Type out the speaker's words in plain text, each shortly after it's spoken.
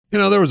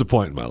There was a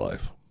point in my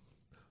life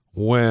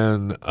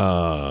when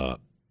I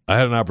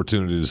had an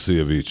opportunity to see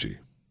Avicii.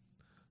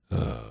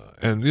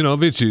 And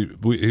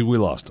Avicii, we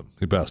lost him.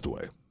 He passed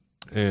away.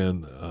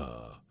 And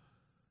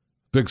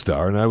big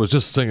star. And I was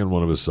just singing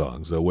one of his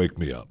songs, Wake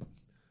Me Up.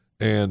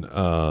 And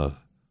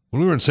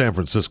when we were in San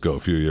Francisco a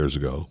few years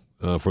ago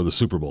for the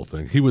Super Bowl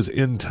thing, he was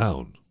in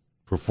town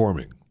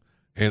performing.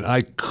 And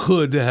I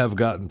could have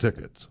gotten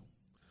tickets.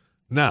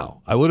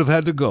 Now, I would have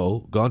had to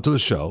gone to the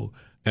show,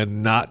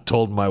 and not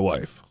told my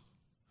wife.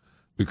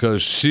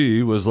 Because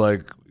she was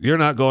like, you're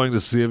not going to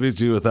see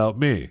Avicii without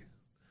me.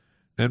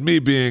 And me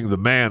being the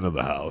man of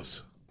the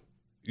house,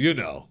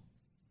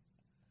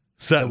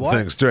 setting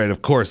things straight.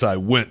 Of course, I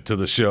went to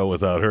the show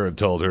without her and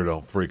told her,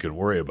 don't freaking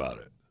worry about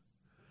it.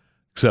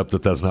 Except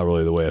that's not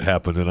really the way it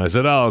happened. And I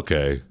said, oh,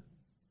 okay.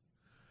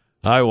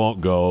 I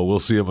won't go. We'll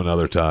see him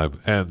another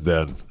time. And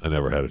then I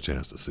never had a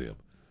chance to see him.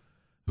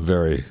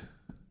 Very,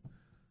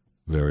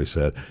 very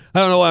sad. I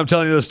don't know why I'm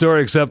telling you this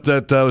story, except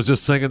that I was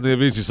just singing the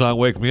Avicii song,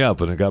 Wake Me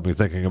Up, and it got me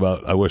thinking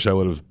about, I wish I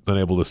would have been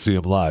able to see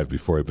him live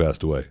before he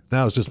passed away.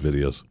 Now it's just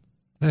videos.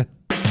 All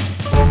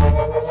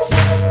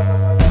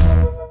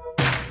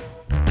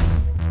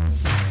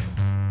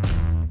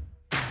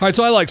right,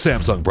 so I like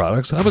Samsung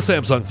products. I'm a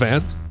Samsung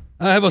fan.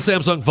 I have a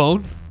Samsung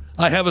phone.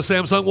 I have a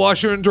Samsung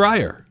washer and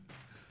dryer.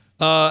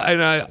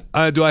 And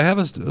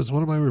is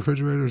one of my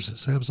refrigerators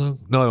Samsung?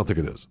 No, I don't think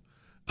it is.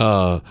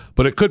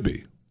 But it could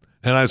be.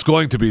 And it's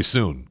going to be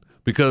soon,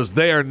 because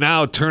they are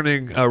now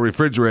turning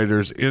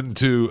refrigerators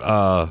into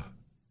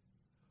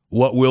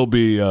what will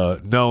be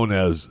known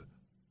as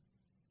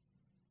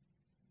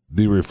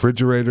the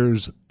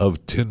refrigerators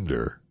of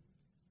Tinder.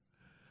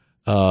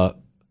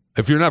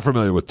 If you're not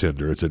familiar with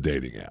Tinder, it's a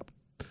dating app.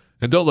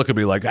 And don't look at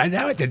me like, I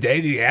know it's a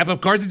dating app.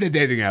 Of course it's a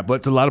dating app,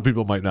 but a lot of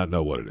people might not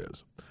know what it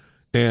is.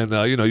 And,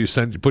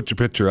 you put your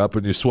picture up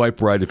and you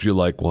swipe right if you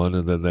like one,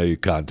 and then they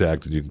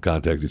contact and you can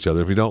contact each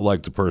other. If you don't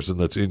like the person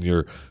that's in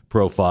your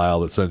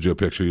profile that sends you a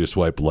picture, you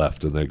swipe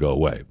left and they go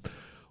away.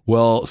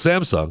 Well,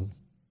 Samsung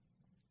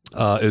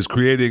is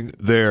creating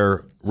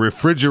their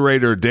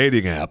refrigerator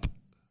dating app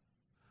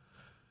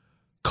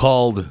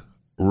called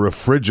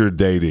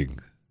Refrigerating.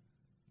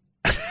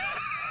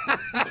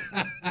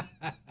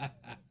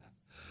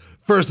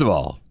 First of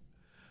all,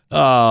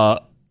 I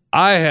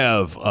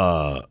have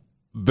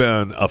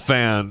been a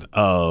fan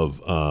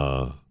of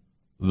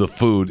the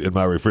food in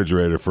my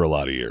refrigerator for a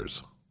lot of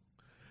years.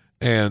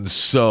 And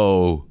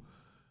so,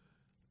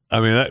 a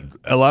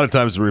lot of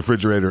times the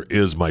refrigerator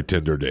is my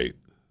Tinder date.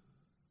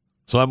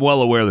 So I'm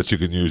well aware that you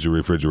can use your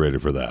refrigerator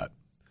for that.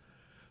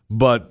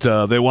 But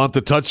they want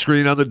the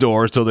touchscreen on the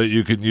door so that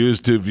you can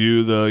use to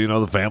view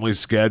the family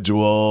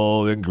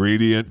schedule,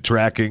 ingredient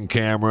tracking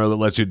camera that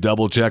lets you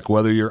double check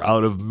whether you're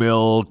out of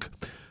milk.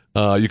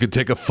 You can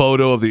take a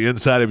photo of the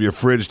inside of your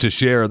fridge to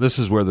share. And this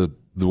is where the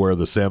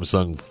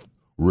Samsung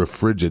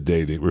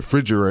Refrigerating,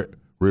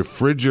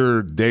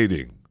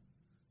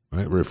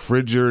 right?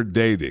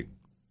 Refrigerating.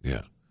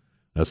 Yeah,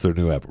 that's their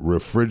new app.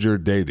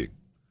 Refrigerating.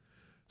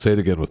 Say it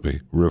again with me.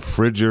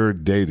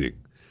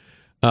 Refrigerating.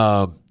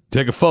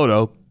 Take a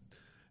photo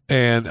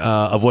and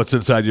of what's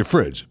inside your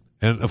fridge.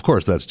 And of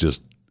course, that's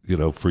just,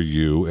 for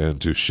you and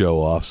to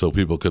show off so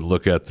people can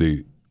look at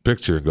the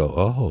picture and go,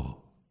 oh,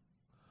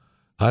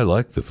 I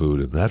like the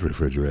food in that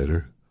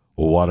refrigerator.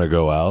 Want to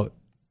go out?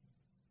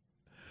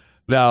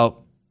 Now,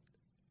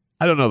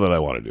 I don't know that I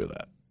want to do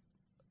that.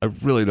 I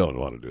really don't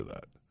want to do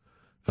that.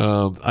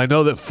 I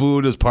know that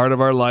food is part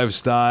of our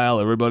lifestyle.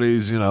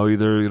 Everybody's,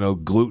 either,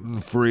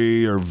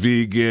 gluten-free or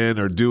vegan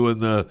or doing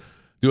the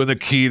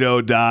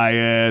keto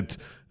diet.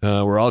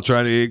 We're all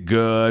trying to eat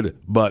good,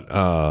 but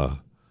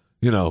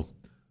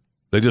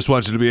they just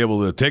want you to be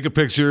able to take a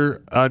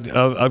picture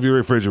of your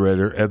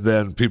refrigerator, and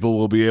then people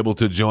will be able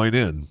to join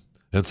in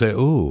and say,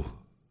 "Ooh,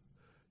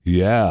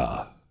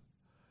 yeah,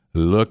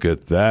 look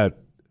at that!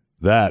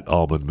 That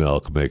almond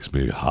milk makes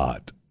me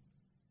hot."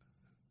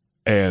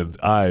 And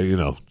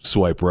I,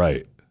 swipe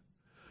right.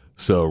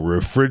 So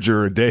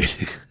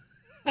refrigerating,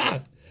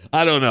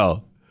 I don't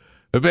know.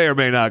 It may or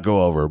may not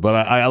go over,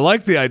 but I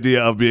like the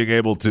idea of being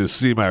able to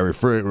see my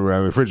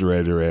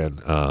refrigerator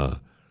and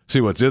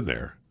see what's in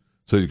there.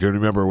 So you can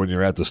remember when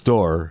you're at the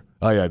store,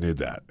 oh yeah, I need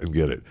that, and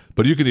get it.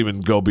 But you can even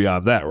go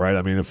beyond that, right?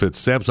 I mean, if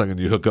it's Samsung and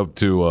you hook up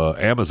to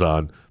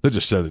Amazon, they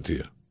just send it to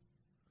you.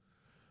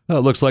 Well,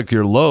 it looks like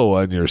you're low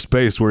on your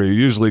space where you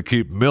usually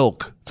keep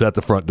milk. It's at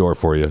the front door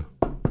for you.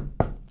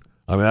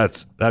 I mean,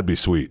 that'd be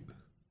sweet.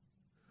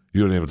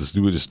 You don't even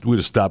we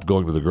just stopped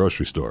going to the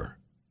grocery store.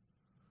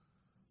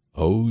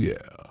 Oh yeah.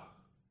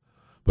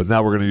 But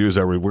now we're going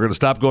to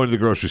stop going to the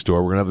grocery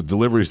store. We're going to have the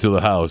deliveries to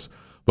the house,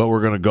 but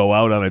we're going to go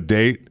out on a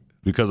date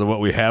because of what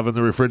we have in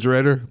the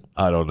refrigerator.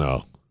 I don't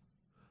know.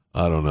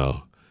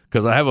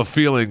 Because I have a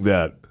feeling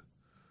that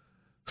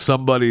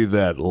somebody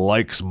that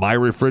likes my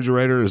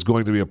refrigerator is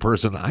going to be a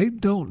person I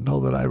don't know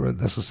that I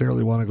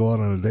necessarily want to go out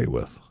on a date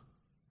with.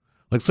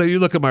 Like, say you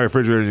look at my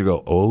refrigerator and you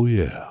go, oh,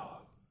 yeah.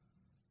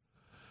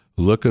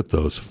 Look at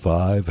those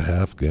 5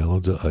 half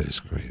gallons of ice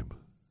cream.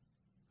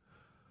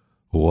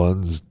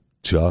 One's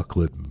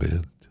chocolate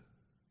mint.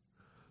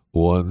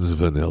 One's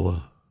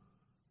vanilla.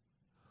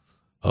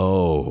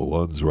 Oh,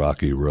 one's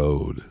rocky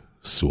road.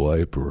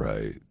 Swipe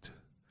right.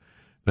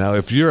 Now,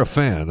 if you're a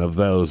fan of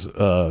those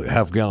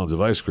half gallons of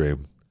ice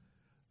cream,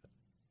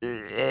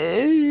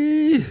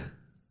 you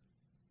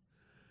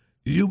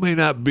may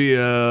not be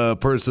a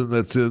person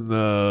that's in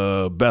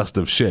the best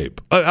of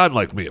shape.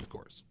 Unlike me, of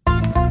course.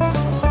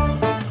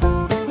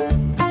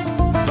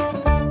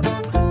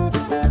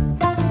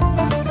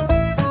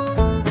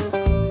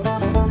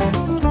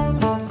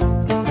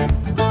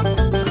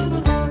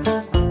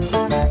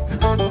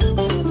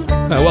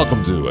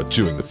 Welcome to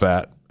Chewing the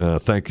Fat.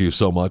 Thank you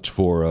so much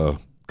for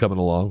coming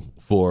along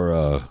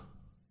for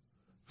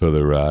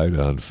the ride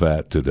on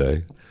Fat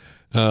today.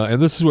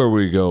 And this is where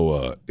we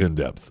go in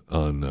depth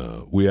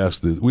on we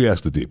ask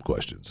the deep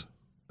questions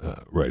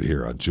right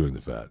here on Chewing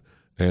the Fat.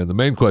 And the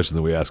main question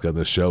that we ask on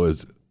this show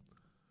is,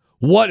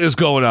 what is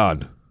going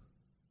on?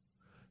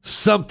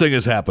 Something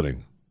is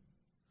happening.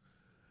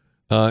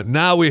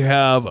 Now we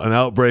have an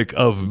outbreak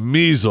of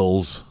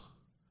measles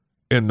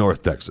in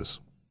North Texas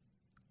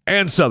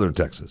and Southern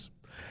Texas,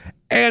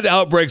 and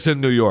outbreaks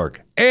in New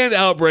York, and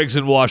outbreaks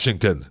in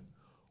Washington.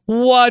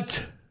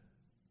 What?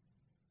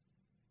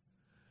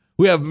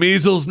 We have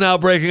measles now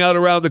breaking out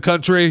around the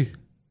country?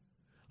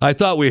 I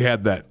thought we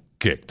had that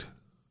kicked.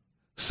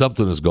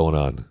 Something is going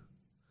on.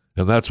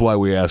 And that's why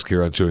we ask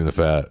here on Chewing the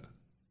Fat,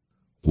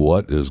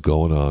 what is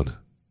going on?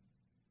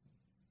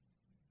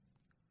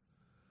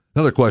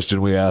 Another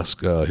question we ask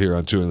here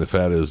on Chewing the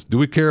Fat is, do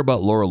we care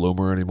about Laura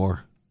Loomer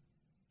anymore?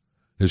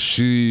 Is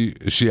she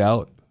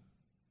out?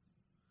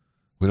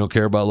 We don't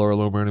care about Laura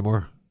Loomer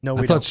anymore? No,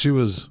 we I thought don't. she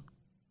was,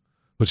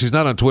 but she's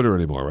not on Twitter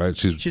anymore, right?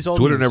 She's old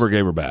Twitter news. never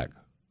gave her back.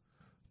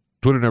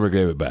 Twitter never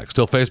gave it back.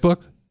 Still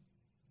Facebook?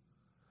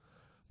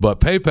 But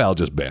PayPal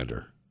just banned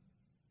her.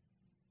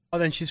 Oh,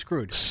 then she's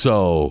screwed.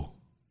 So,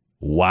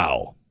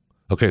 wow.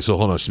 Okay, so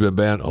hold on. She's been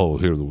banned. Oh,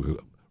 here.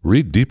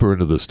 Read deeper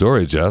into the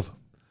story, Jeff.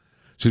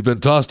 She's been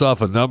tossed off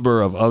a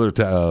number of other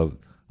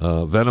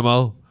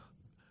Venmo.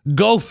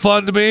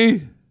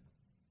 GoFundMe.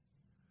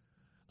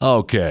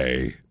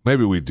 Okay,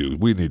 maybe we do.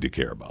 We need to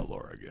care about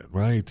Laura again,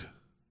 right?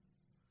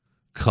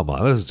 Come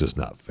on, this is just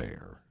not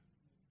fair.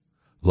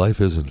 Life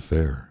isn't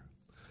fair.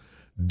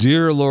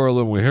 Dear Laura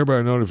Loomer, we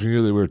hereby notify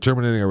you that we are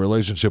terminating our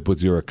relationship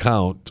with your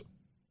account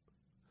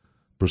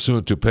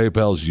pursuant to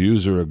PayPal's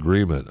user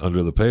agreement.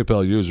 Under the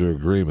PayPal user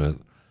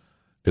agreement,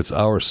 it's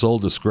our sole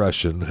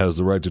discretion, has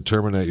the right to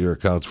terminate your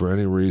accounts for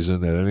any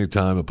reason at any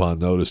time upon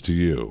notice to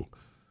you.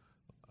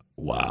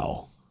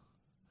 Wow.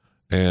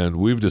 And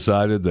we've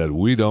decided that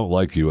we don't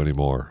like you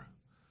anymore.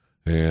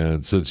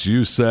 And since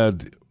you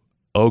said,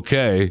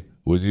 okay,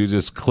 when you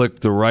just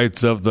click the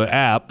rights of the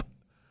app,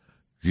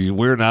 you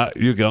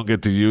don't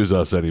get to use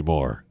us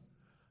anymore.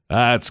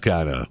 That's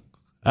a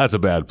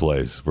bad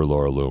place for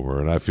Laura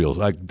Loomer. And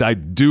I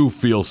do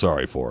feel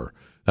sorry for her.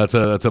 That's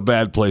a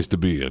bad place to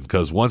be in,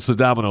 because once the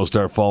dominoes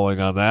start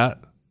falling on that,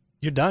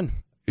 You're done.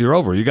 you're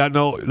over.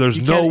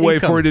 There's no way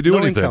for you to do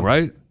anything,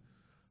 right?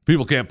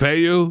 People can't pay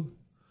you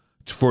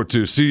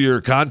to see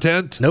your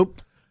content.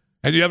 Nope.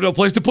 And you have no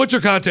place to put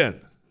your content.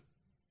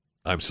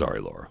 I'm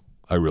sorry, Laura.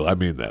 I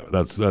mean that.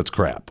 That's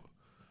crap.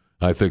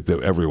 I think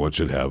that everyone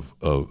should have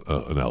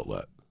an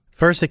outlet.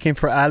 First, they came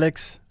for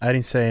Alex. I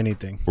didn't say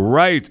anything.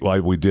 Right.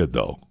 Well, we did,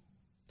 though.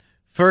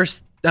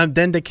 First,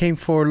 then they came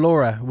for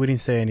Laura. We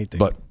didn't say anything.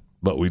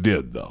 But we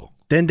did, though.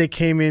 Then they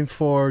came in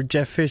for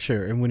Jeff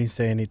Fisher, and we didn't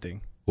say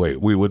anything. Wait,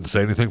 we wouldn't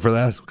say anything for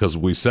that? Because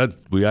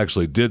we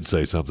actually did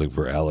say something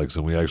for Alex,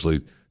 and we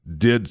actually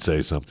did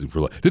say something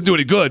for... Didn't do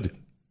any good.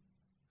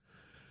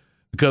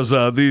 Because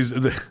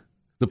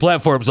the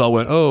platforms all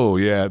went, oh,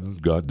 yeah,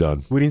 got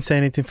done. We didn't say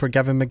anything for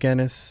Gavin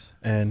McInnes,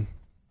 and...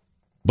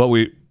 But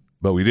we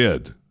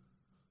did.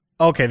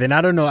 Okay, then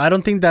I don't know. I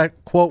don't think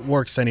that quote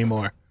works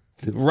anymore.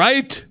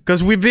 Right?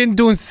 Because we've been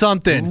doing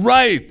something.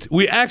 Right.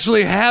 We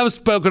actually have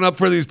spoken up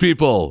for these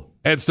people,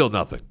 and still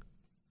nothing.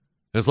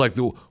 It's like,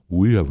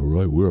 we have a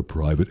right. We're a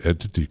private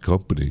entity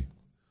company.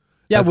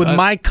 Yeah, with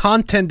my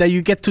content that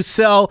you get to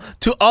sell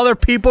to other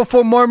people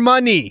for more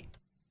money.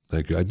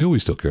 Thank you. I knew we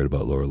still cared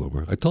about Laura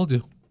Loomer. I told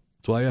you.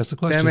 That's why I asked the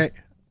question. Damn it.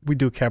 We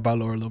do care about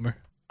Laura Loomer.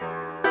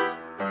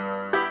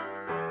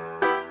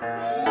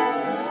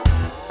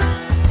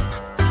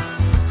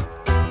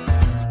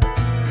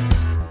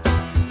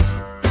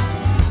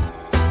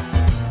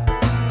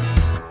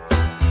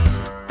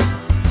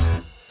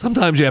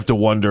 Sometimes you have to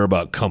wonder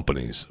about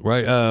companies,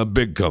 right?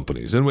 Big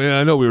companies. And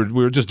I know we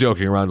were just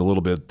joking around a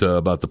little bit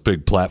about the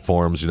big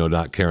platforms,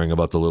 not caring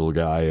about the little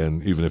guy.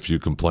 And even if you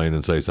complain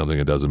and say something,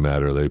 it doesn't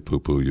matter. They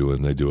poo-poo you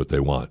and they do what they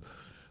want.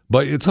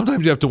 But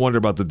sometimes you have to wonder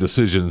about the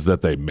decisions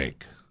that they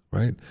make,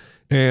 right?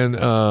 And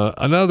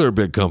another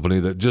big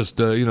company that just,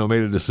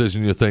 made a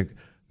decision, you think,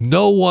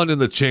 no one in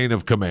the chain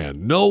of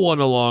command, no one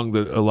along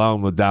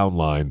the down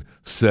line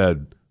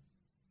said,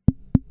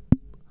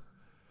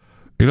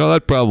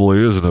 that probably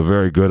isn't a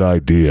very good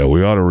idea.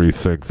 We ought to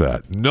rethink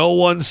that. No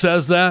one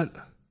says that.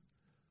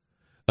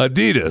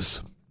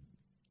 Adidas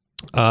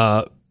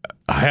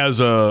has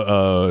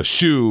a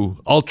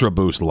shoe Ultra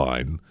Boost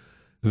line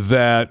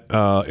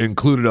that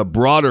included a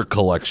broader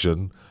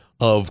collection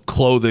of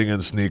clothing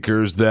and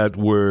sneakers that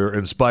were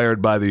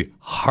inspired by the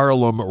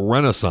Harlem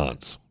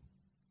Renaissance.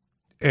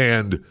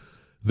 And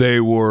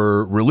they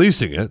were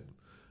releasing it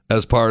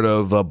as part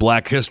of a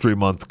Black History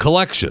Month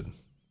collection.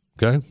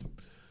 Okay?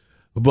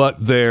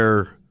 But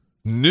their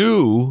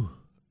new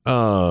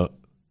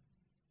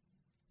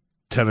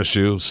tennis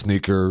shoe,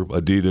 sneaker,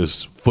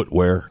 Adidas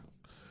footwear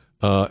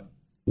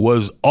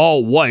was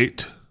all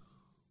white,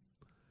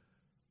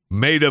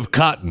 made of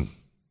cotton.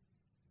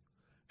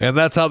 And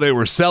that's how they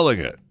were selling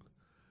it.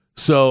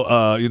 So,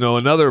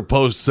 another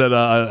post said,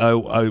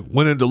 I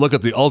went in to look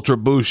at the Ultra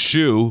Boost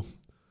shoe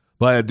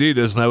by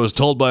Adidas, and I was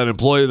told by an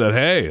employee that,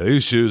 hey,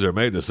 these shoes are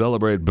made to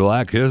celebrate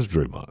Black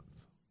History Month.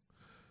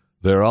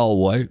 They're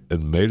all white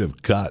and made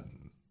of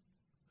cotton.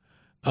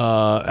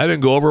 That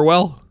didn't go over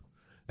well,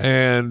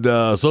 and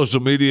social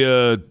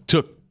media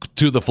took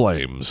to the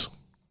flames.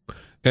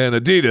 And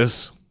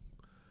Adidas,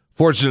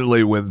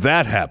 fortunately, when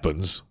that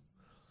happens,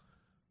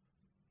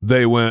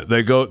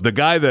 the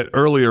guy that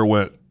earlier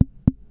went,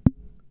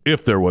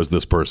 if there was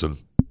this person,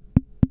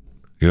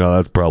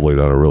 that's probably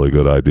not a really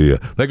good idea.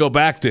 They go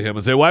back to him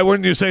and say, why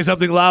wouldn't you say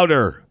something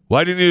louder?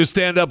 Why didn't you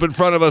stand up in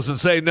front of us and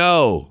say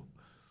no?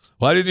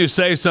 Why didn't you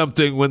say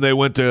something when we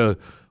went to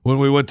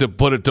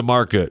put it to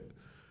market?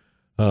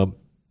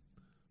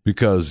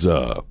 Because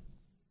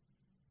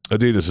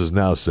Adidas has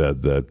now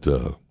said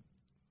that,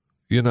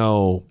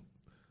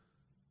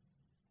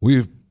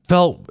 we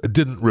felt it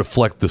didn't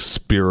reflect the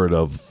spirit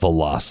of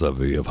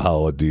philosophy of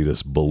how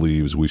Adidas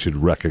believes we should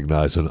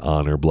recognize and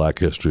honor Black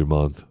History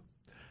Month.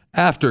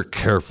 After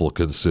careful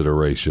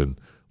consideration,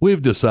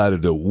 we've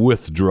decided to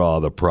withdraw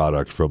the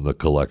product from the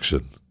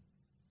collection.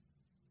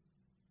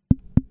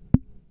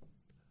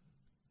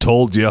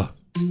 Told ya.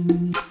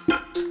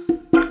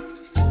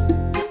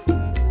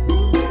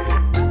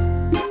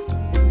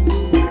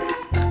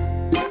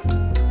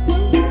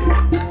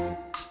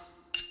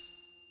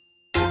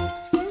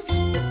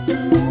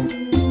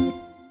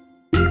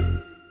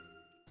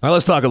 All right,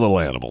 let's talk a little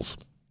animals.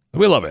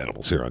 We love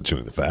animals here on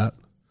Chewing the Fat.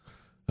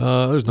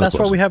 There's no That's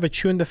question. why we have a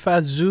Chewing the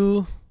Fat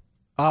zoo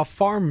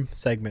farm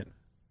segment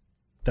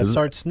that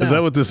starts now. Is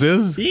that what this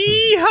is?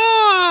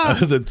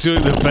 Yeehaw! The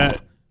Chewing the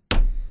Fat.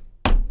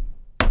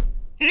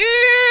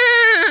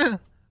 Yeah!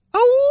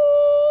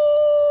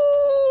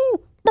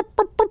 Oh!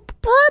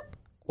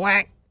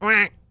 Quack,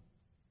 quack.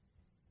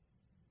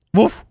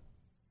 Woof.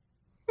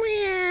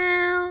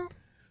 Meow.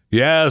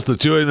 Yes, the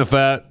Chewing the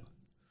Fat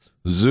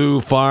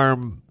zoo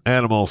farm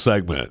animal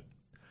segment.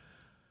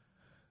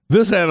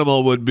 This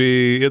animal would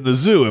be in the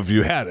zoo if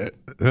you had it.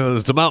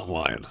 It's a mountain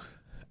lion.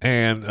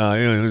 And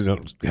you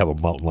don't have a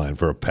mountain lion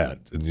for a pet,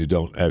 and you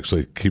don't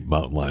actually keep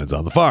mountain lions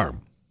on the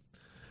farm.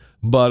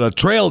 But a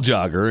trail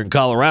jogger in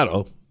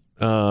Colorado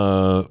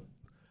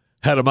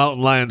had a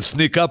mountain lion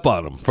sneak up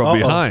on him from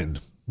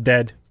behind.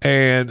 Dead.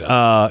 And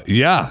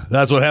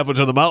that's what happened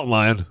to the mountain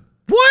lion.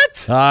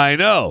 What? I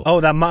know.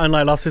 Oh, that mountain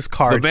lion lost his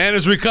card. The man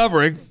is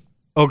recovering.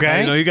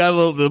 Okay. He got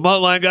the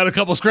mountain lion got a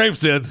couple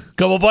scrapes in, a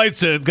couple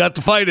bites in, got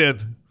the fight in.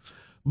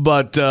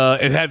 But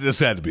it had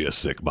to be a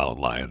sick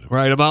mountain lion,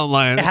 right? A mountain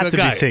lion. It had to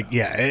be sick,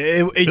 yeah.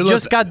 It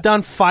just got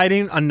done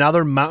fighting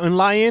another mountain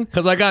lion.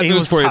 Because I got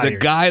news for you. The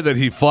guy that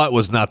he fought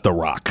was not The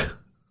Rock.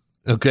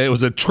 Okay? It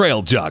was a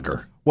trail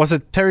jogger. Was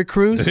it Terry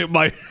Crews? It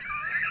might.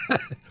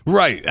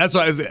 Right. That's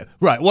why.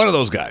 Right. One of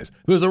those guys.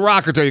 It was a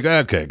Rock or Terry.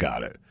 Okay,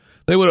 got it.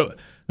 They would have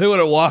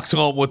walked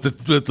home with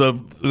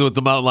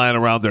the mountain lion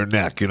around their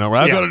neck. Right?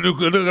 I got a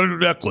new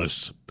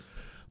necklace.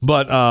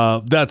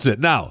 But that's it.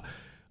 Now.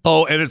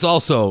 Oh, and it's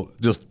also,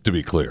 just to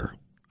be clear,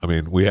 I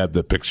mean, we had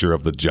the picture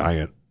of the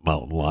giant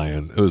mountain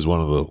lion. It was one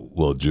of the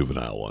little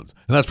juvenile ones.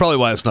 And that's probably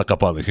why it snuck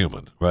up on the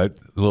human, right?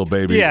 The little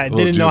baby. Yeah, it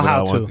didn't know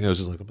how to. It was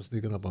just like, I'm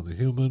sneaking up on the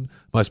human. Am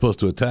I supposed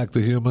to attack the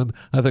human?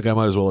 I think I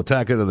might as well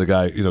attack it. And the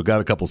guy, got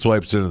a couple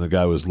swipes in, and the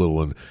guy was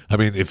little. And I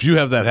mean, if you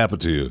have that happen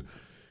to you,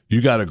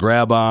 you got to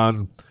grab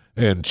on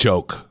and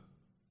choke.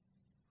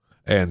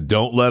 And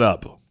don't let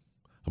up.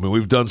 I mean,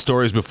 we've done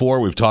stories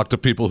before. We've talked to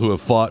people who have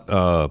fought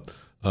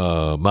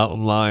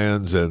mountain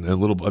lions and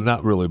little,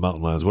 not really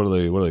mountain lions. What are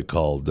they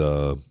called?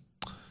 Little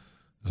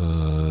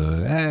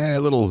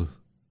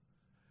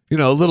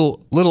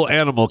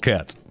animal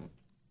cats.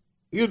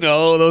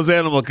 Those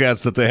animal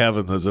cats that they have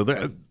in the zoo.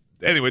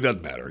 Anyway, it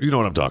doesn't matter. You know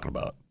what I'm talking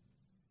about.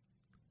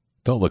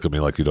 Don't look at me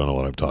like you don't know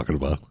what I'm talking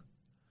about.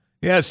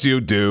 Yes,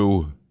 you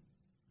do.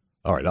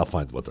 All right, I'll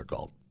find what they're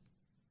called.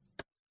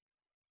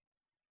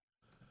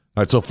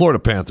 All right, so Florida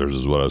Panthers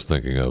is what I was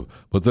thinking of.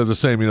 But they're the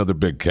same, they're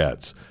big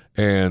cats.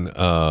 And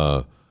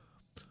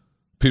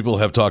people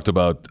have talked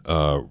about,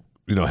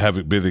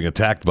 being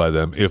attacked by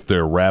them if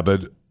they're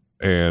rabid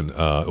and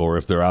or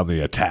if they're on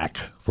the attack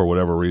for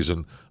whatever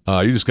reason.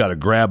 You just got to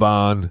grab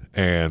on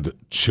and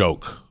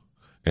choke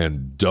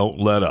and don't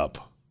let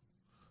up.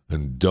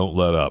 And don't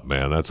let up,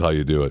 man. That's how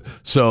you do it.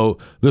 So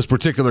this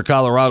particular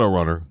Colorado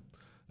runner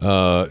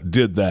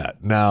did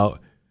that. Now,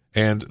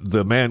 and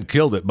the man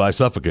killed it by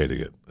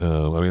suffocating it.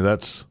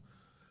 That's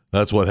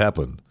what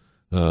happened.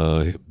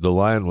 The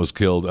lion was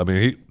killed. I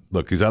mean,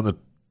 he's on the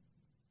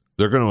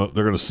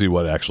they're gonna see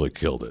what actually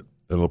killed it,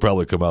 and it'll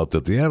probably come out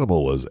that the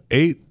animal was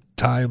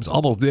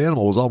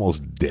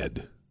almost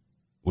dead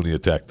when he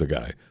attacked the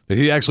guy. That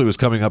he actually was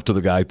coming up to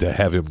the guy to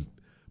have him,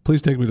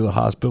 please take me to the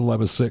hospital.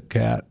 I'm a sick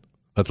cat.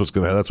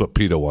 That's what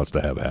PETA wants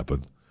to have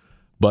happen,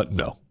 but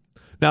no.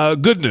 Now,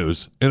 good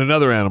news in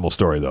another animal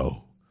story,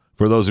 though,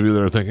 for those of you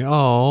that are thinking,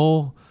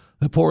 oh,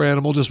 that poor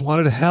animal just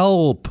wanted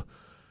help.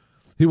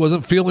 He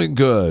wasn't feeling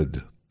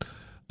good.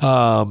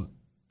 A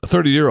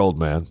 30-year-old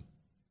man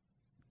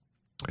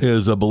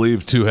is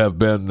believed to have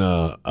been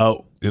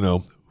out,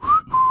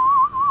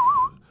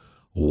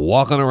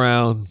 walking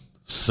around,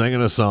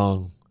 singing a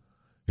song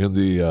in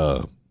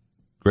the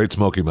Great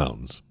Smoky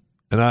Mountains.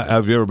 And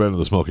have you ever been to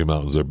the Smoky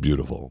Mountains? They're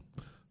beautiful,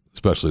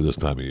 especially this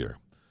time of year.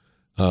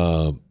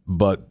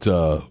 But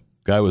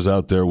guy was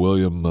out there,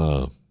 William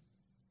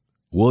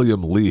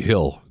Lee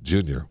Hill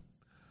Jr.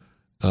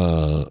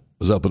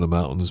 Was up in the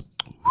mountains,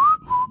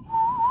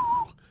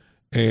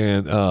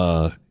 and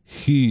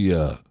he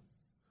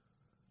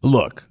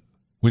look.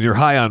 When you're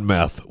high on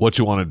meth, what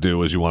you want to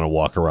do is you want to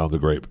walk around the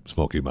Great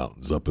Smoky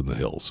Mountains up in the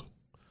hills,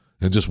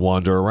 and just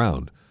wander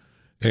around.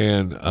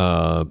 And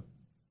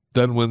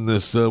then when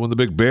the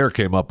big bear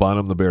came up on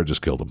him, the bear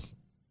just killed him.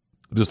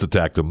 Just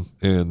attacked him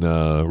and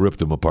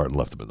ripped him apart and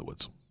left him in the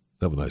woods.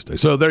 Have a nice day.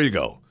 So there you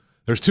go.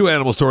 There's two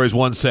animal stories,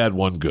 one sad,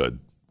 one good.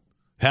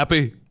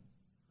 Happy?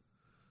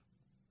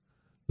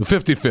 The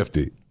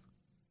 50-50.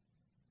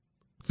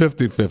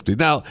 50-50.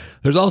 Now,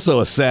 there's also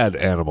a sad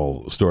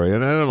animal story,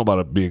 and I don't know about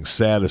it being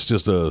sad. It's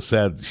just a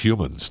sad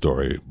human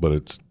story, but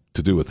it's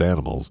to do with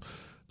animals.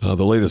 The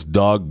latest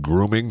dog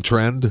grooming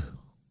trend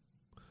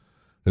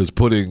is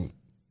putting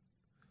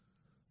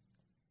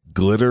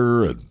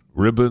glitter and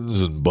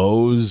ribbons and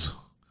bows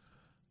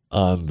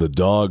on the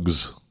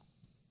dog's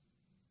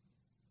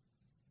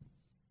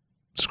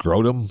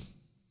scrotum.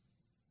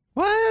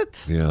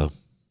 What? Yeah.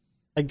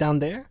 Like down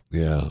there?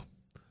 Yeah.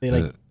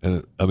 They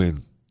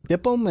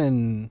dip them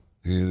and...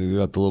 You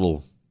got the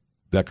little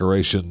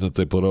decoration that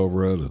they put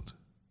over it.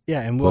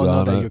 And we all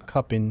know that you're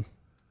cupping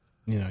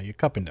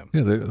them.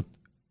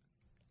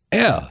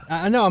 Yeah.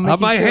 I know.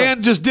 My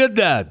hand just did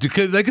that.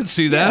 They can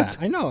see that.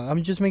 I know.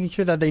 I'm just making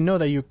sure that they know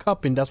that you're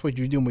cupping. That's what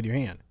you're doing with your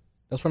hand.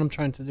 That's what I'm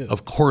trying to do.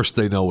 Of course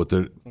they know what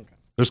they're... Okay.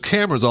 There's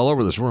cameras all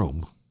over this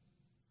room.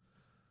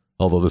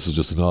 Although this is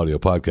just an audio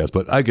podcast,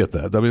 but I get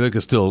that. I mean, they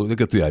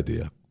get the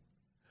idea.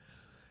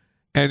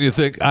 And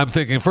I'm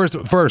thinking, first,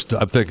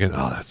 I'm thinking,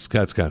 oh,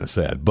 that's kind of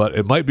sad. But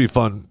it might be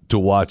fun to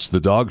watch the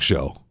dog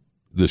show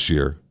this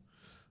year,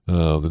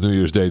 the New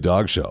Year's Day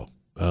dog show,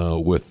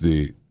 with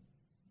the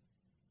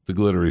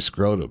glittery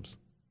scrotums.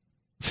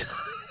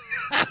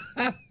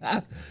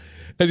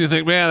 And you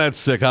think, man, that's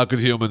sick. How could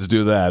humans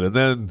do that? And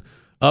then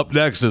up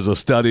next is a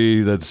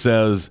study that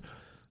says,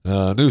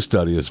 a new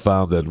study has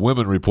found that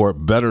women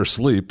report better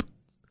sleep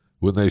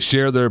when they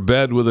share their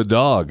bed with a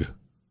dog.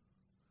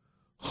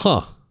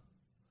 Huh.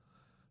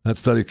 That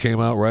study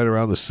came out right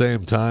around the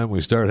same time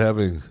we start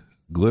having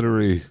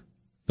glittery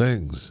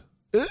things.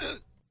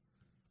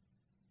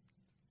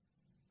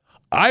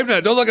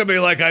 Don't look at me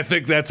like I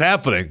think that's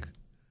happening,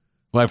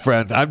 my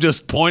friend. I'm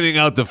just pointing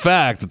out the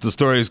fact that the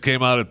stories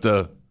came out at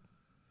the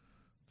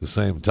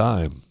same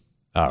time.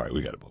 All right,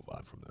 we got to move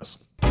on from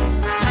this.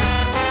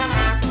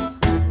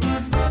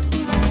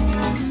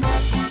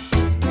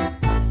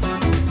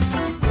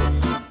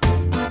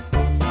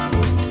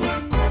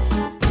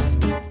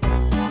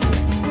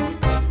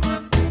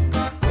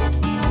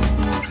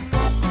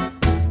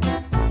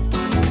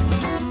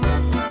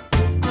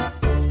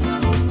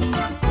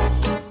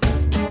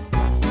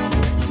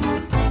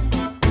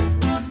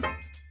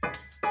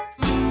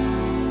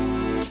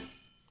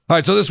 All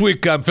right, so this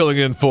week I'm filling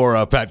in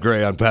for Pat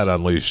Gray on Pat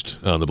Unleashed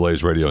on the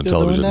Blaze Radio and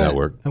Television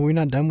Network. Are we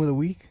not done with the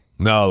week?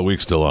 No, the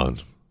week's still on.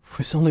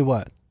 It's only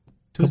what?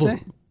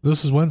 Tuesday?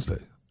 This is Wednesday.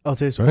 Oh,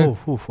 today's right?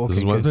 Okay, this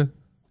is Wednesday? Good.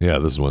 Yeah,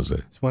 this is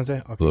Wednesday. It's Wednesday?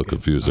 Okay. A little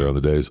confused there on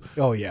the days.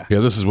 Oh, yeah. Yeah,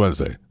 this is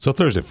Wednesday. So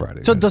Thursday,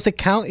 Friday. So does it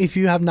count if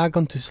you have not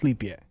gone to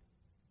sleep yet?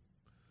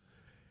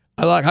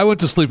 I went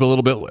to sleep a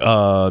little bit,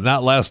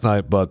 not last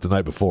night, but the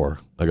night before.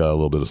 I got a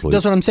little bit of sleep.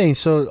 That's what I'm saying.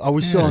 So are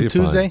we still on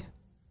Tuesday?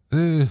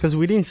 Because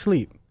we didn't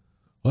sleep.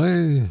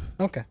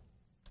 Okay.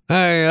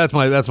 Hey, that's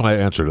my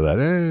answer to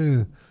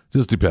that.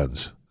 Just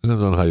depends.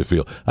 Depends on how you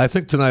feel. I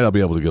think tonight I'll be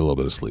able to get a little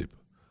bit of sleep.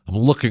 I'm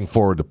looking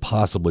forward to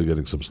possibly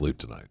getting some sleep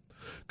tonight.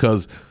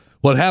 Because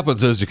what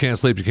happens is you can't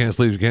sleep, and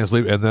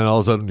then all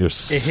of a sudden you're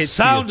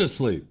sound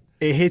asleep.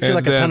 It hits you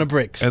like a ton of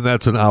bricks. And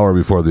that's an hour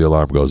before the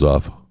alarm goes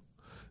off.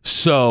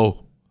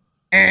 So,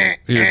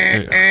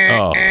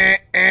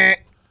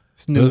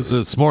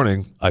 this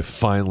morning I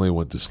finally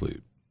went to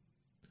sleep.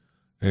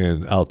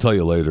 And I'll tell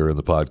you later in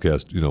the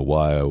podcast,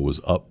 why I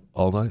was up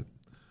all night.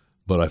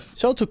 But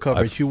to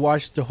coverage, you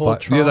watched the whole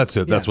Trump. Yeah, that's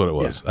it. That's what it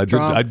was.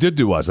 Yeah. I did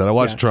watch that. I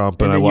watched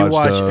Trump, and I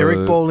watched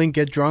Eric Bolling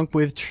get drunk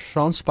with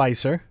Sean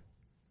Spicer.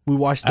 We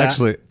watched that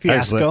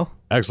fiasco.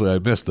 Actually, I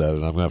missed that, and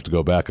I'm going to have to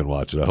go back and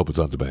watch it. I hope it's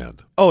on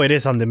demand. Oh, it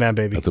is on demand,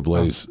 baby. At the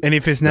Blaze. And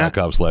if it's not,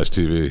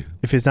 .com/TV.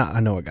 if it's not, I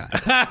know a guy.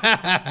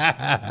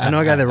 I know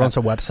a guy that runs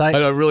a website.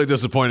 I'm really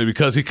disappointed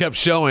because he kept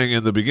showing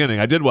in the beginning.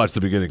 I did watch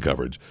the beginning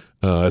coverage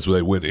as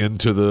they went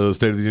into the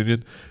State of the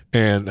Union,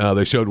 and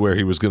they showed where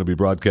he was going to be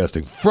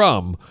broadcasting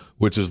from,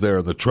 which is there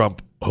in the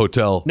Trump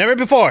Hotel Never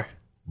before.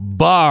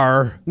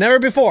 bar. Never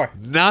before.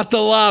 Not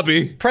the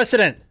lobby.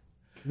 Precedent.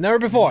 Never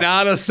before.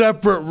 Not a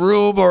separate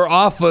room or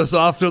office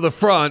off to the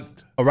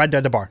front. Oh, right there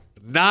at the bar.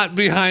 Not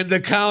behind the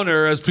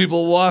counter as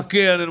people walk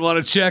in and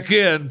want to check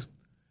in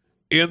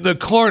the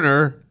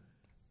corner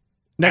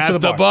Next at to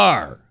the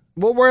bar.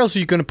 Well, where else are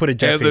you going to put it,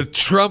 Jeffy? And the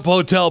Trump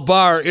Hotel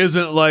bar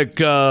isn't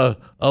like a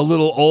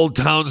little old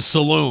town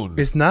saloon.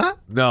 It's not?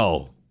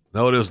 No,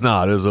 it is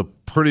not. It is a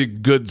pretty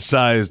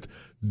good-sized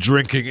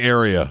drinking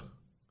area.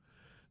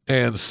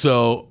 And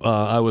so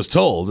I was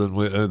told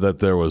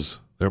that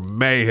there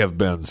may have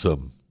been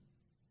some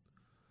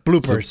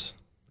Bloopers.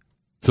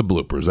 Some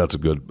bloopers. That's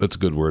a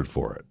good word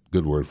for it.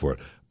 Good word for it.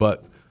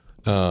 But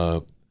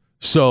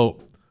so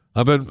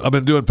I've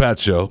been doing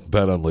Pat's show,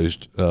 Pat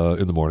Unleashed,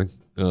 in the morning,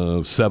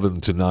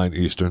 7 to 9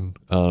 Eastern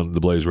on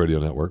the Blaze Radio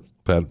Network.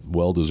 Pat,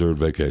 well-deserved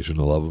vacation.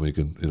 I love him. He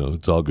can,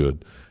 it's all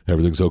good.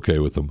 Everything's okay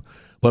with him.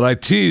 But I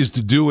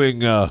teased doing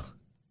the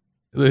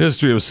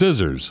history of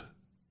scissors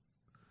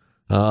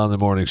on the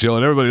morning show,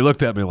 and everybody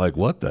looked at me like,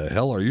 what the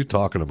hell are you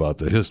talking about,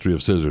 the history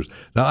of scissors?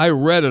 Now, I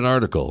read an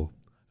article,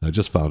 and I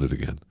just found it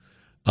again,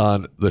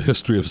 on the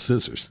history of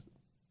scissors.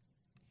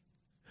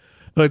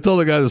 And I told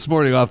the guy this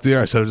morning off the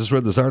air, I said, I just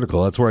read this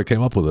article. That's where I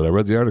came up with it. I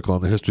read the article on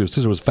the history of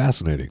scissors. It was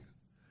fascinating.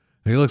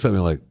 And he looks at me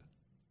like,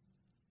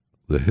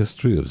 the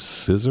history of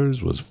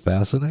scissors was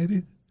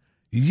fascinating?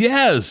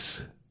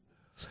 Yes!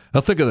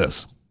 Now think of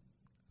this.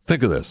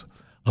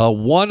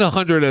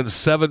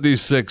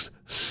 176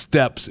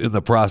 steps in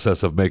the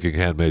process of making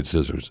handmade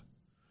scissors.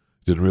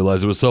 Didn't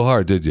realize it was so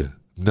hard, did you?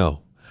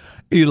 No.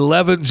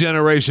 11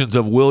 generations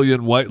of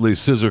William Whiteley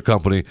Scissor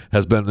Company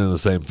has been in the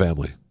same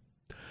family.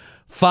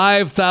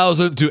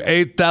 5,000 to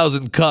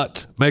 8,000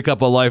 cuts make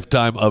up a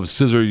lifetime of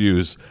scissor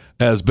use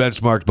as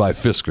benchmarked by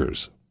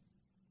Fiskars.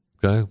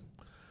 Okay?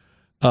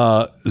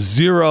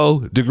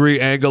 0-degree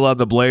angle on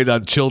the blade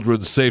on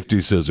children's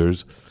safety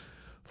scissors.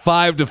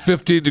 5 to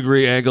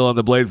 15-degree angle on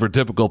the blade for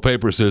typical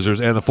paper scissors,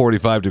 and a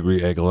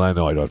 45-degree angle. And I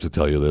know I don't have to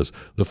tell you this.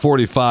 The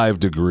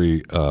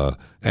 45-degree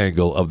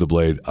angle of the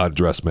blade on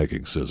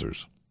dressmaking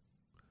scissors.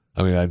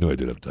 I mean, I knew I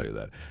didn't have to tell you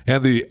that.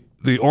 And the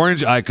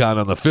orange icon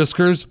on the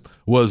Fiskars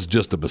was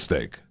just a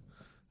mistake.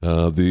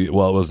 It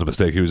wasn't a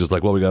mistake. He was just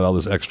like, well, we got all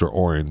this extra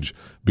orange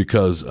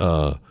because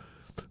the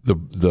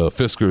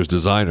Fiskars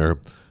designer,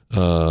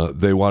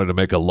 they wanted to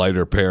make a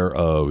lighter pair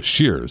of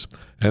shears.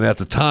 And at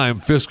the time,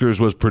 Fiskars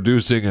was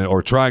producing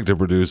or trying to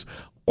produce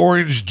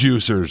orange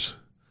juicers.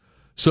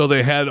 So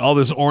they had all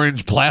this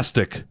orange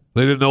plastic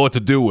they didn't know what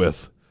to do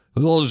with.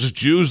 Well,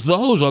 just use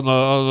those on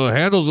the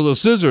handles of the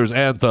scissors.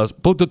 And thus,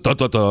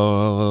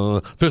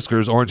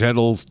 Fiskars, orange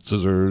handles,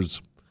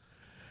 scissors.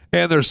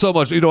 And there's so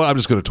much, you know what, I'm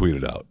just going to tweet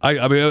it out.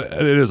 I mean,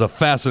 it is a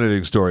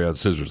fascinating story on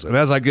scissors. And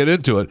as I get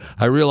into it,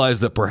 I realize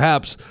that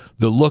perhaps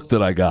the look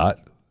that I got,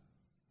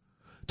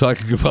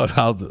 talking about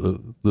how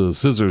the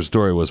scissors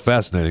story was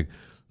fascinating,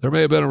 there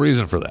may have been a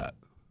reason for that.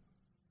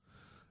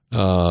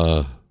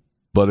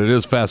 But it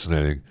is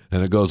fascinating,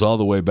 and it goes all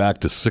the way back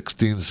to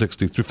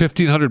 1663,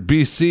 1500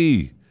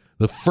 BC.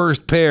 The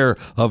first pair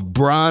of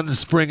bronze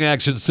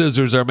spring-action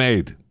scissors are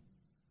made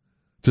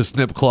to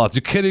snip cloth.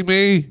 You kidding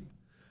me?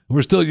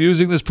 We're still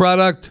using this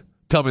product?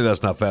 Tell me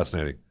that's not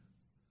fascinating.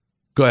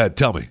 Go ahead,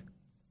 tell me.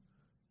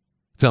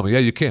 Tell me. Yeah,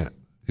 you can't.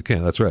 You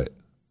can't. That's right.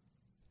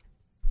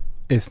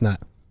 It's not.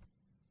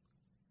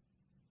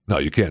 No,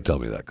 you can't tell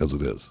me that because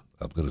it is.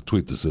 I'm going to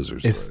tweet the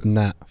scissors. It's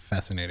not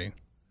fascinating.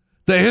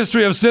 The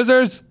history of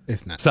scissors?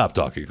 It's not. Stop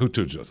talking. Who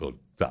told you?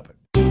 Stop it.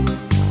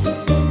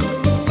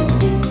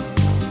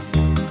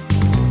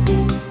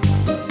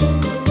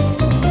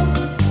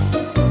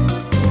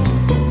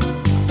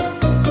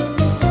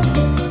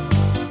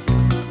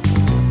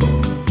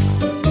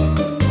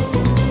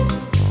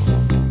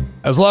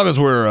 As long as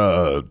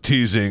we're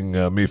teasing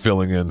me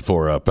filling in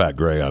for Pat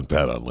Gray on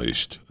Pat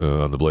Unleashed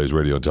on the Blaze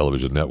Radio and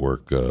Television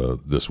Network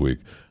this week,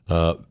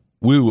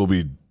 we will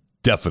be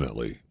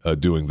definitely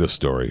doing this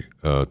story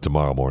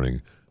tomorrow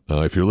morning.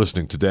 If you're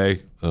listening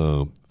today,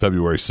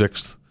 February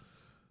 6th,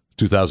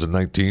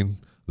 2019,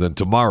 then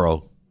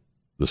tomorrow,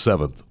 the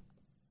 7th,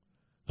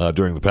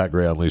 during the Pat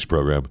Gray Unleashed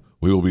program,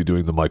 we will be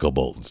doing the Michael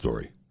Bolton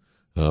story.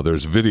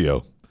 There's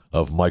video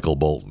of Michael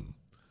Bolton.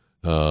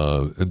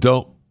 And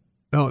don't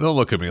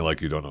look at me like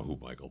you don't know who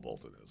Michael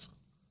Bolton is.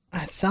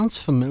 That sounds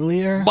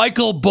familiar.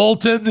 Michael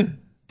Bolton?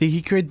 Did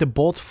he create the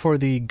bolt for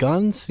the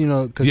guns?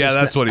 Cause yeah,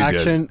 that's what he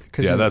did.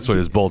 Yeah, that's what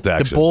his bolt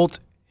action. The bolt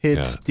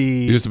hits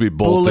the it used to be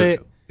Bolton.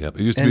 bullet. Yeah, it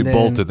used to be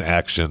Bolton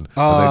action,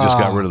 and they just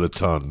got rid of the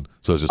ton,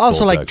 so it's just also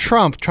bolt like action.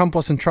 Trump. Trump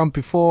wasn't Trump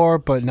before,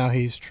 but now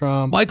he's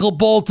Trump. Michael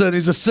Bolton,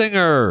 he's a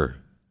singer.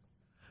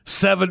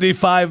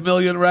 75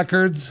 million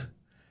records.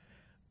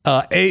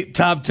 8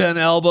 top 10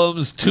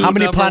 albums, 2 How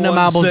many number platinum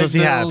one albums does he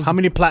have? singles, How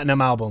many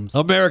platinum albums?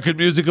 American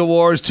Music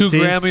Awards, 2 See?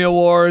 Grammy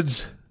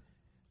Awards.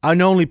 I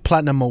know only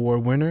platinum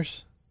award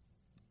winners.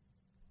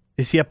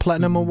 Is he a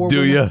platinum award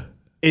Do winner? you?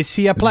 Is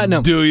he a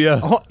platinum? Do you?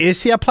 Oh,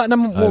 is he a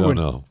platinum award I don't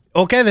winner? know.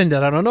 Okay, then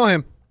I don't know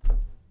him.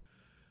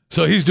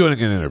 So he's doing an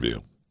interview.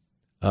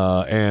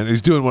 And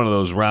he's doing one of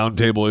those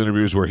roundtable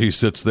interviews where he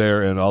sits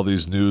there and all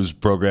these news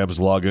programs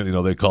log in. You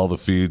know, they call the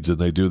feeds and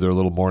they do their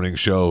little morning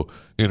show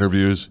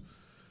interviews.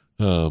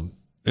 And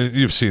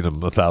you've seen them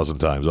 1,000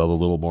 times, all the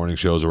little morning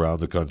shows around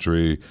the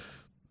country,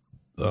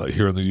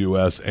 here in the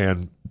U.S.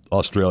 and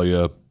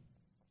Australia.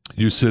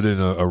 You sit in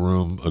a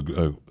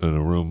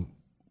room,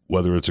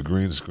 whether it's a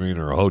green screen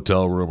or a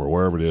hotel room or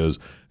wherever it is,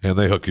 and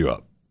they hook you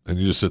up. And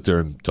you just sit there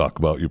and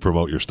you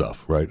promote your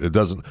stuff, right?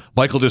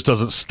 Michael just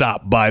doesn't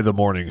stop by the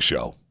morning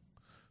show.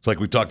 It's like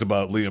we talked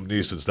about Liam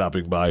Neeson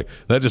stopping by.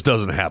 That just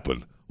doesn't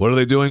happen. What are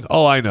they doing?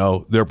 Oh, I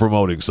know. They're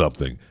promoting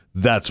something.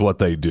 That's what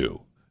they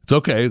do. It's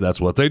okay. That's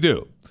what they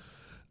do.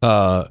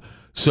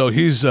 So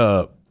he's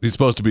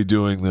supposed to be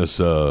doing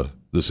this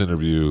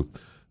interview.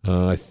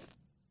 I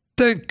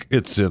think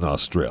it's in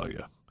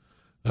Australia.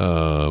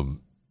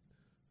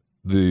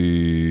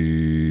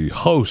 The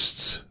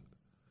hosts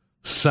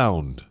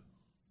sound,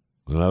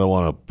 and I don't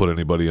want to put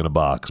anybody in a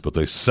box, but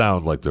they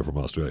sound like they're from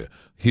Australia.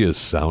 He is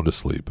sound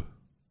asleep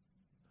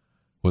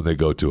when they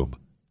go to him.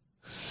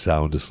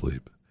 Sound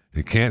asleep.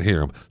 You can't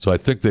hear him. So I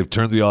think they've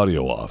turned the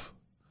audio off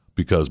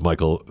because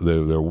Michael,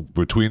 they're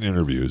between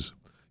interviews.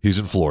 He's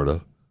in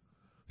Florida.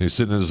 He's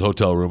sitting in his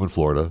hotel room in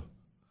Florida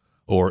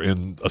or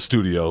in a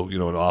studio,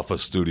 an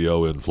office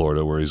studio in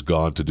Florida where he's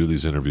gone to do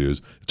these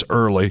interviews. It's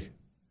early,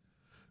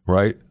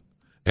 right?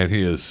 And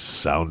he is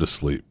sound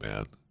asleep,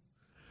 man.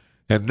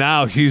 And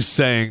now he's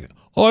saying,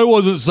 I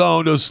wasn't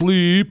sound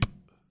asleep.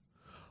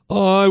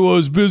 I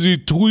was busy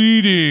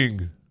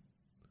tweeting.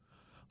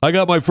 I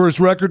got my first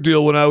record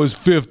deal when I was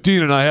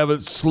 15 and I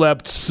haven't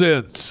slept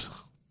since.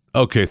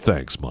 Okay,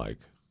 thanks, Mike.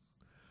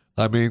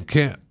 I mean,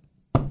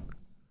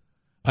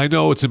 I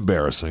know it's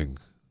embarrassing.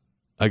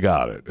 I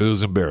got it. It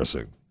was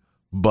embarrassing.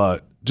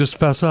 But just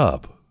fess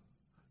up.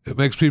 It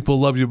makes people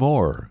love you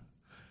more.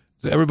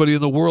 Everybody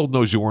in the world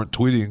knows you weren't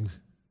tweeting.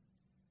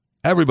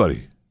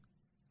 Everybody.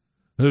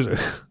 It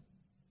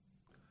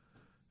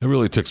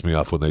really ticks me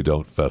off when they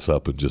don't fess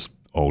up and just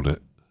own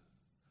it.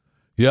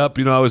 Yep,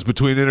 I was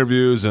between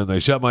interviews and they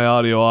shut my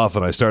audio off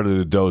and I started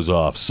to doze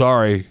off.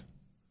 Sorry.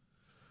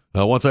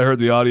 Once I heard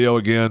the audio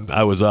again,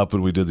 I was up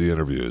and we did the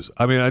interviews.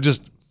 I mean, I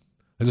just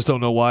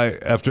don't know why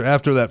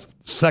after that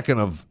second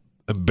of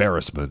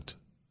embarrassment,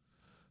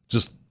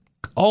 just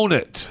own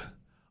it.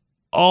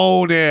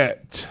 Own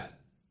it.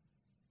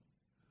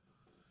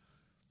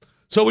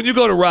 So when you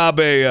go to rob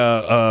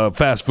a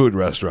fast food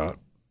restaurant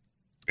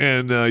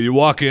and you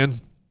walk in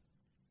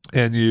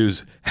and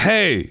use,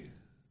 hey,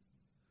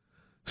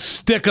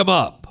 stick 'em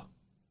up.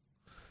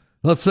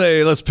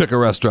 Let's pick a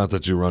restaurant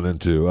that you run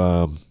into.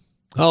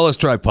 Let's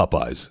try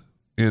Popeyes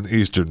in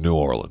eastern New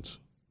Orleans.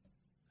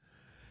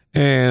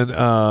 And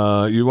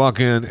you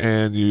walk in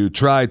and you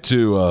try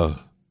to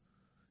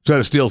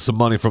steal some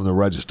money from the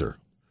register.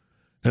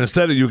 And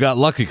instead you got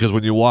lucky because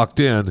when you walked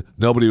in,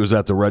 nobody was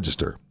at the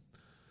register.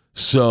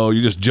 So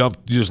you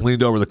just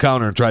leaned over the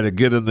counter and tried to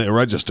get in the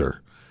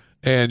register.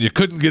 And you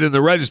couldn't get in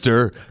the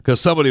register because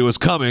somebody was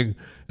coming.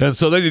 And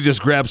so then you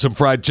just grabbed some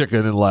fried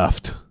chicken and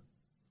left.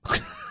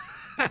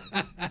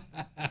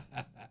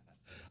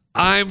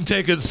 I'm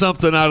taking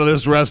something out of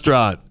this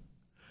restaurant.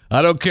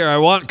 I don't care. I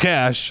want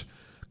cash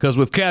because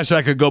with cash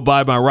I could go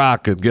buy my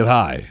rock and get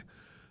high.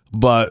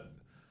 But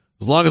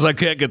as long as I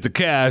can't get the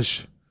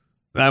cash,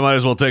 I might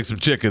as well take some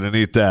chicken and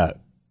eat that.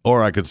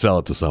 Or I could sell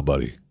it to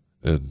somebody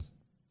and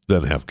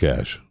then have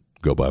cash,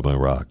 go buy my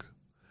rock.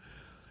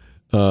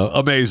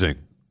 Amazing.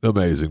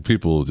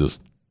 People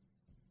just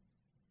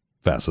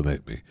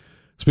fascinate me.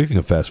 Speaking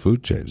of fast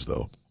food chains,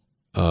 though,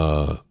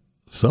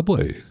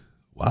 Subway,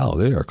 wow,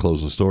 they are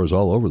closing stores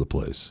all over the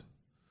place.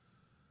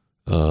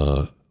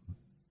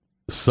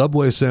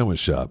 Subway Sandwich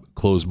Shop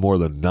closed more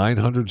than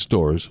 900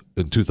 stores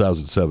in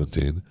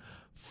 2017,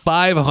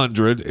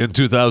 500 in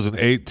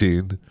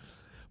 2018,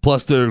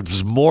 plus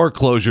there's more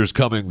closures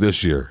coming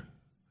this year.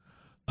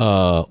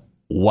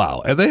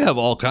 Wow. And they have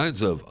all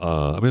kinds of,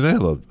 they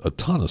have a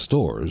ton of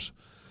stores.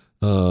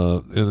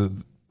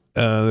 And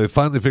they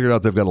finally figured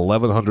out they've got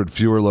 1,100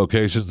 fewer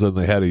locations than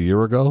they had a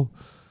year ago.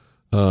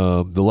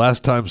 The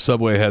last time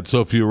Subway had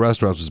so few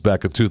restaurants was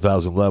back in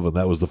 2011.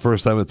 That was the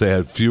first time that they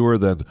had fewer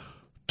than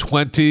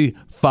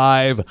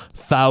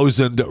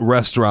 25,000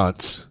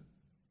 restaurants.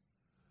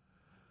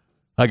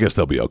 I guess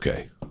they'll be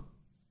okay.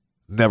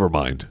 Never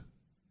mind.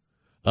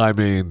 I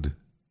mean,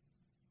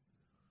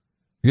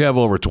 you have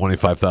over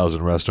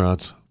 25,000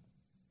 restaurants,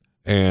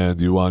 and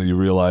you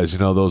realize,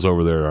 those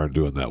over there aren't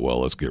doing that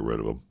well. Let's get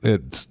rid of them.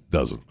 It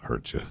doesn't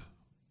hurt you.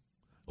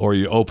 Or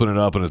you open it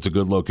up and it's a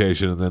good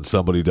location, and then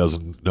somebody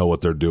doesn't know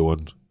what they're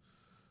doing.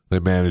 They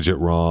manage it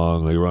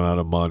wrong. They run out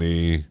of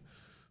money.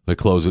 They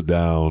close it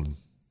down.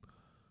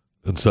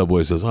 And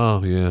Subway says,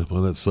 oh, yeah,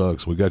 well, that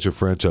sucks. We got your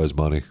franchise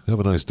money.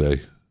 Have a nice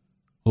day.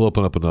 We'll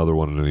open up another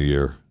one in a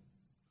year.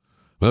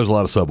 There's a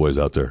lot of Subways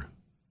out there.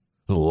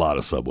 There's a lot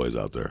of Subways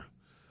out there.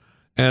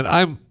 And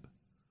are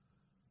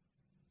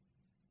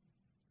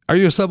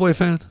you a Subway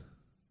fan?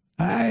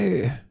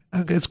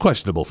 It's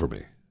questionable for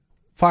me.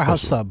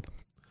 Firehouse Sub.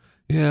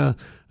 Yeah.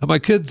 And my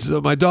kids,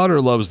 my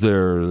daughter loves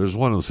there's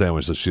one of the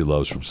sandwiches that she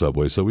loves from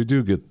Subway. So we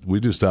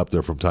do stop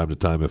there from time to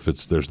time if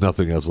there's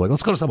nothing else, like,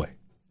 let's go to Subway.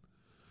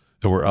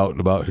 And we're out and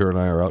about, here and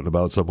I are out and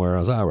about somewhere. I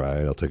was, all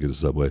right, I'll take you to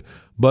Subway.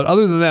 But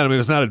other than that, I mean,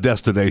 it's not a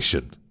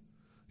destination.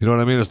 You know what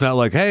I mean? It's not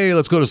like, hey,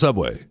 let's go to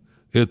Subway.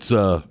 It's,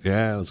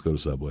 let's go to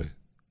Subway.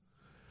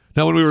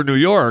 Now, when we were in New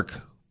York,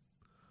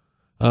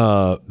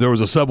 there was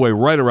a Subway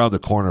right around the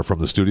corner from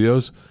the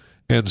studios.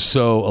 And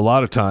so a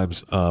lot of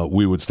times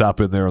we would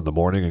stop in there in the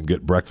morning and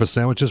get breakfast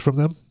sandwiches from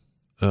them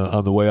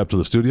on the way up to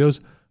the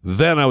studios.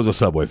 Then I was a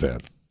Subway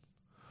fan.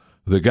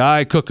 The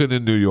guy cooking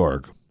in New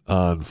York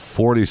on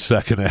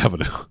 42nd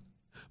Avenue,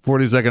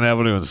 42nd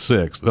Avenue and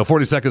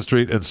 42nd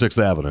Street and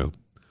 6th Avenue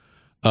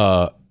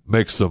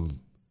makes some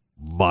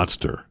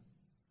monster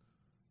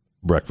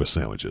breakfast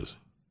sandwiches.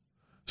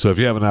 So if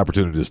you have an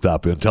opportunity to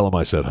stop in, tell him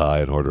I said hi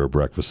and order a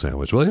breakfast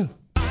sandwich, will you?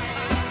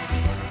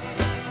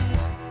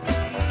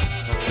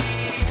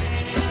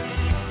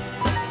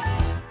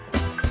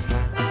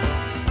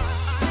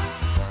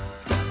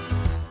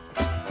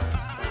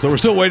 So we're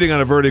still waiting on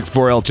a verdict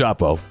for El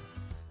Chapo.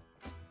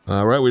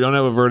 All right, we don't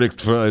have a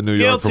verdict for New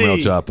York from El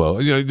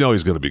Chapo. You know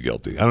he's going to be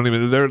guilty. I don't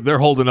even. They're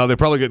holding out. They're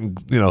probably getting.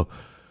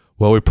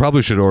 Well, we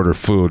probably should order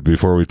food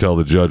before we tell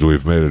the judge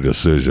we've made a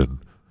decision.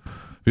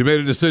 Have you made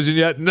a decision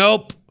yet?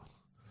 Nope.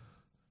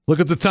 Look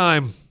at the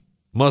time.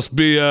 Must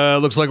be.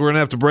 Looks like we're going to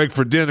have to break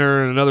for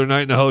dinner and another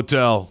night in a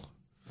hotel.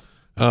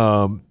 He's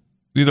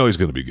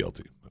going to be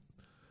guilty.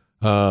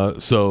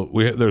 So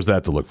there's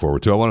that to look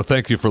forward to. I want to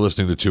thank you for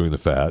listening to Chewing the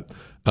Fat.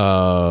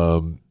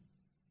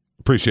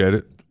 Appreciate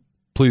it.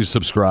 Please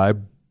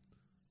subscribe,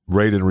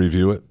 rate and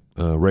review it.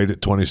 Rate it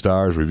 20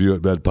 stars, review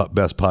it, best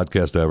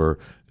podcast ever.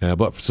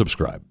 But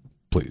subscribe,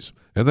 please,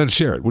 and then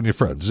share it with your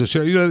friends. Just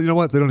share. You know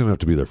what? They don't even have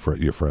to be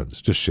your friends.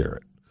 Just share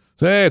it.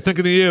 Say, hey,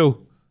 thinking of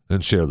you,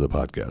 and share the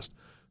podcast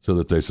so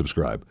that they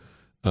subscribe.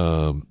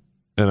 And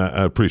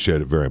I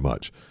appreciate it very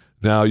much.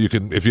 Now you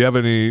can, if you have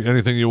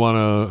anything you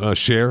want to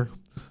share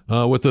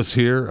with us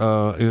here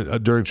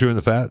during Chewing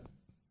the Fat,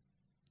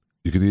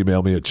 you can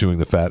email me at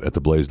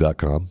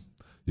chewingthefat@theblaze.com.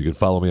 You can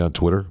follow me on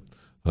Twitter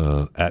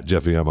at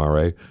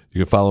JeffyMRA.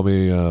 You can follow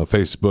me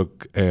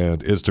Facebook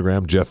and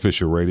Instagram, Jeff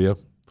Fisher Radio,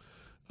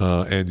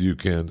 and you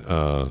can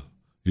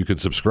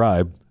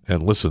subscribe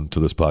and listen to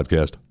this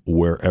podcast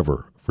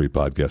wherever free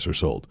podcasts are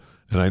sold.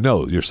 And I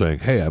know you're saying,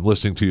 "Hey, I'm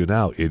listening to you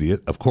now,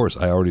 idiot." Of course,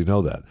 I already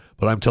know that,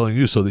 but I'm telling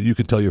you so that you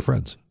can tell your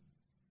friends.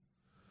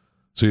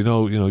 So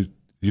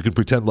you can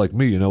pretend like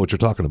me, you know what you're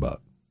talking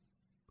about.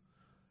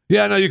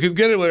 Yeah, no, you can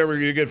get it wherever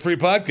you get free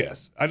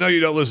podcasts. I know you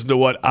don't listen to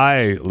what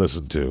I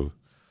listen to,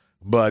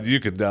 but you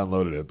can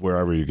download it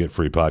wherever you get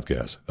free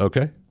podcasts.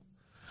 Okay?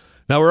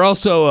 Now, we're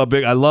also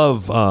I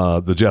love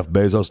the Jeff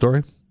Bezos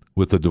story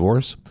with the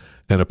divorce,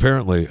 and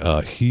apparently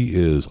he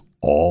is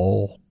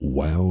all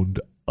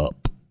wound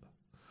up.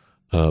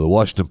 The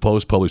Washington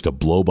Post published a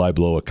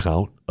blow-by-blow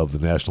account of the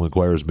National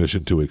Enquirer's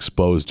mission to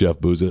expose Jeff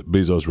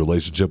Bezos'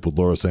 relationship with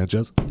Laura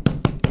Sanchez.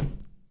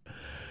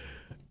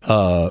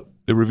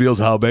 It reveals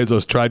how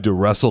Bezos tried to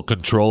wrestle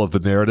control of the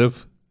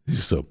narrative.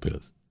 He's so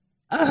pissed.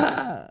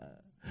 And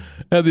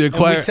the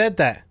Enquirer. We said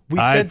that.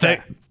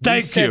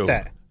 Thank you.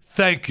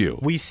 Thank you.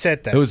 We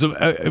said that. It was.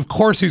 Of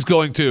course, he's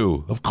going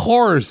to. Of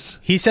course.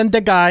 He sent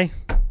the guy.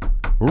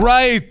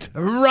 Right.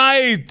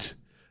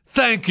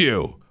 Thank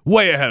you.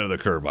 Way ahead of the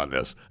curve on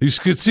this. You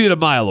could see it a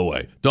mile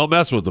away. Don't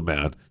mess with the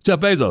man, Jeff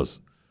Bezos.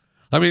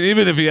 I mean,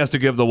 even if he has to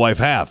give the wife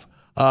half,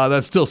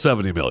 that's still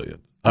 $70 million.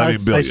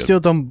 Billion. I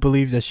still don't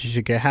believe that she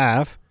should get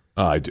half.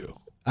 I do.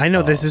 I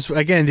know this is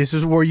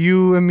where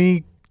you and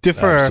me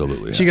differ.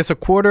 Absolutely. She gets a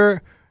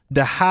quarter,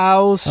 the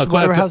house,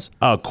 whatever house.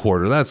 A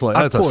quarter. That's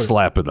a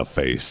slap in the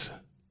face.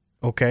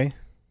 Okay.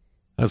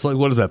 That's like,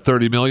 what is that,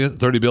 30 million?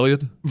 30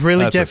 billion?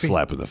 Really, That's Jeffy? a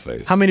slap in the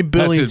face. How many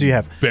billions do you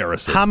have?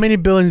 Embarrassing. How many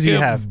billions do you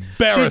have?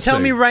 Embarrassing. So tell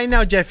me right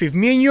now, Jeffy, if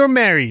me and you're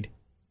married,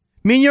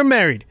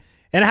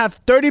 and I have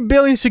 30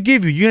 billions to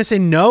give you, you're going to say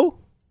no?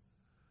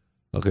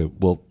 Okay,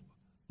 well,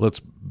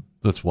 let's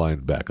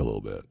wind back a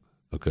little bit,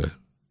 okay?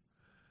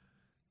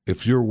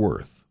 If you're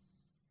worth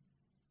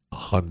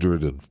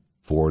 $140,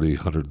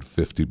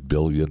 $150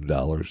 billion,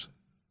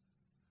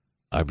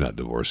 I'm not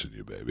divorcing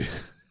you, baby.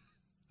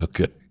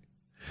 Okay?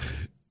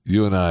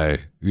 You and I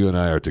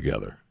are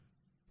together.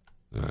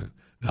 All right.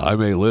 Now, I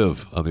may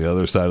live on the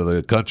other side of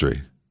the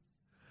country.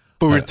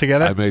 But we're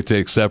together? I may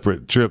take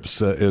separate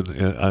trips on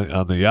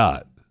the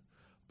yacht,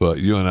 but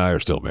you and I are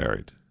still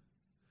married.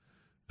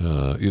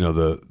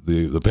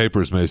 The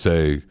papers may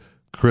say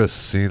Chris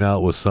seen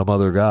out with some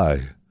other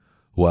guy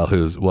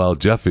while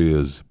Jeffy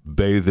is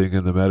bathing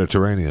in the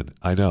Mediterranean.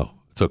 I know.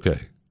 It's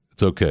okay.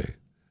 It's okay.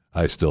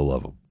 I still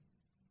love him.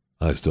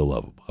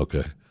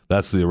 Okay.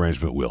 That's the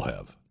arrangement we'll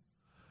have.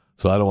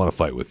 So I don't want to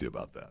fight with you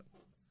about that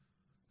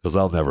because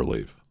I'll never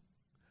leave.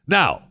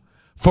 Now,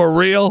 For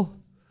real?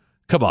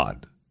 Come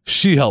on.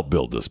 She helped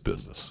build this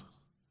business.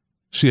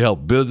 She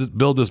helped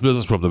build this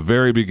business from the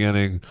very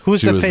beginning. Who's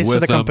She the was face with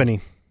of the them.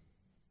 company?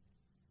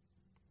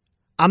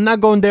 I'm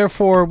not going there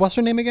for, what's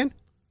her name again?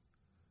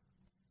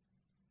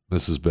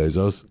 Mrs.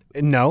 Bezos?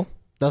 No,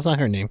 that's not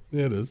her name.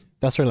 Yeah, it is.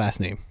 That's her last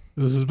name.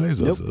 Mrs.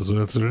 Bezos. Nope.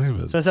 That's what her name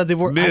is. So it's a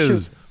divorce.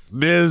 Ms.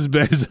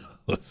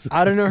 Bezos.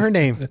 I don't know her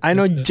name. I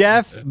know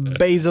Jeff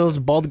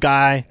Bezos, bald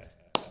guy.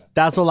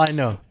 That's all I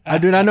know. I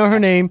do not know her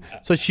name,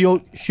 so she'll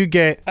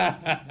get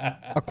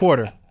a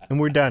quarter, and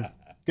we're done.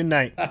 Good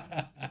night.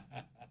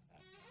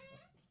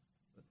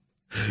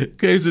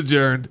 Case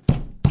adjourned.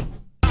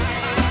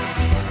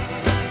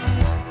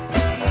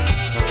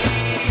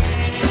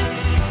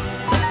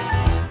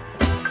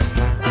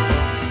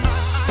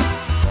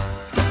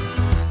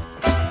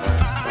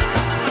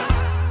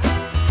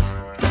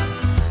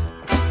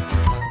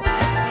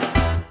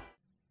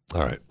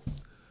 All right.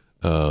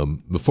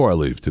 Before I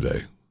leave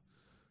today,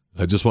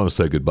 I just want to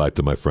say goodbye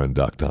to my friend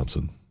Doc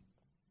Thompson.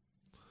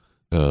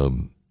 I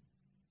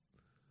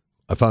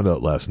found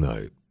out last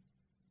night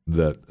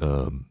that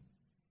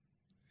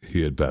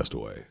he had passed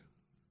away.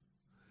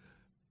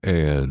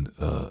 And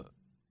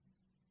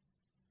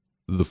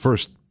the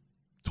first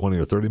 20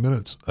 or 30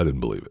 minutes, I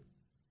didn't believe it.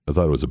 I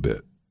thought it was a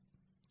bit.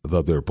 I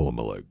thought they were pulling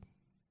my leg.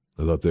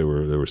 I thought they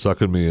were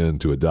sucking me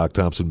into a Doc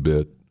Thompson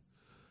bit.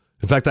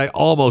 In fact, I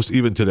almost,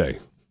 even today,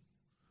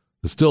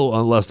 it's still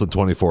less than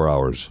 24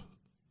 hours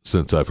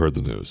since I've heard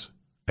the news,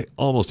 I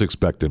almost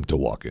expect him to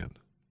walk in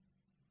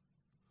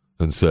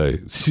and say,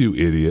 "You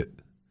idiot.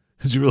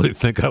 Did you really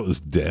think I was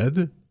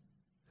dead?"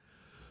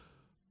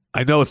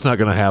 I know it's not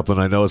going to happen.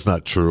 I know it's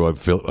not true.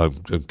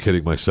 I'm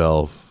kidding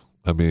myself.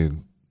 I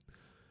mean,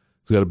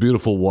 he's got a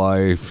beautiful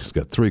wife. He's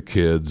got 3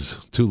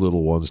 kids, 2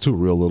 little ones, 2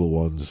 real little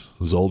ones.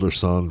 His older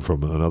son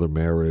from another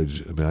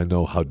marriage. I mean, I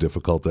know how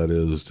difficult that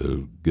is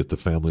to get the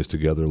families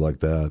together like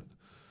that.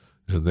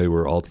 And they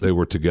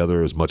were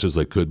together as much as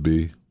they could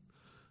be.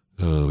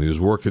 He was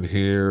working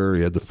here.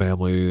 He had the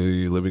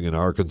family living in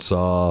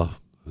Arkansas.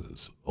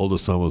 His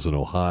oldest son was in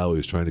Ohio. He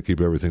was trying to keep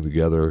everything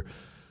together.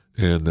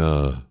 And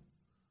then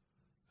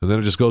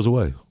it just goes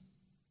away.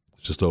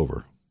 It's just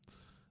over.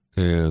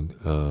 And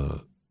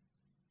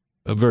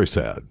I'm very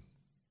sad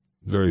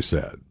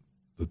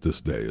that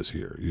this day is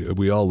here.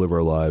 We all live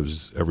our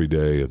lives every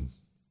day, and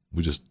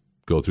we just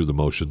go through the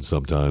motions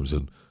sometimes,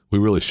 and we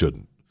really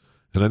shouldn't.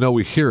 And I know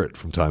we hear it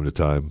from time to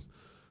time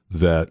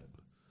that,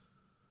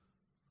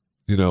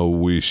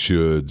 we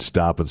should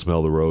stop and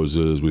smell the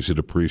roses. We should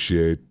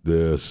appreciate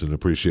this and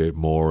appreciate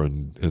more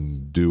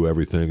and do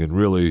everything. And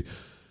really,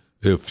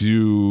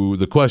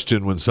 the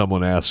question when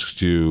someone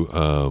asks you,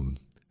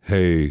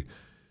 hey,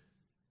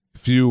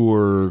 if you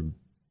were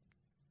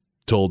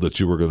told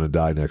that you were going to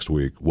die next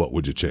week, what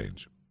would you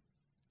change?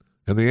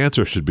 And the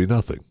answer should be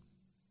nothing.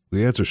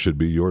 The answer should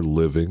be you're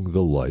living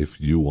the life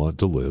you want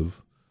to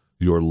live.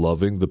 You're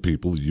loving the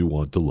people you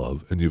want to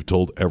love. And you've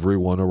told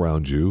everyone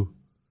around you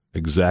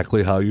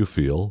exactly how you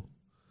feel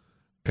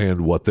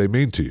and what they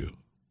mean to you.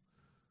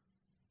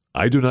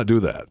 I do not do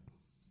that.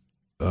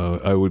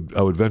 I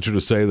would venture to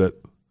say that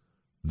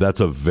that's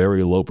a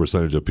very low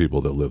percentage of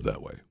people that live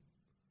that way.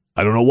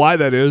 I don't know why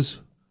that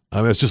is.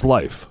 I mean, it's just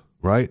life,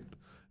 right?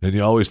 And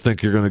you always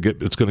think it's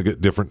going to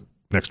get different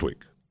next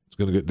week. It's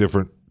going to get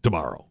different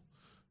tomorrow.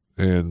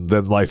 And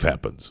then life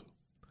happens.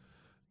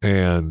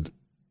 And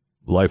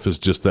life is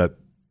just that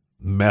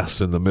mess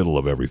in the middle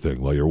of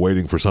everything. While you're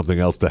waiting for something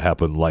else to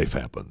happen, life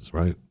happens,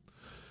 right?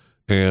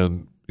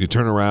 And you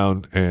turn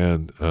around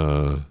and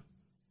the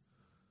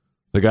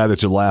guy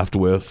that you laughed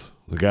with,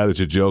 the guy that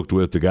you joked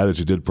with, the guy that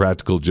you did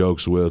practical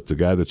jokes with, the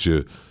guy that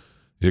you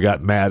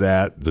got mad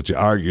at, that you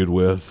argued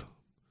with,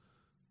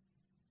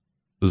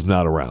 is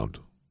not around.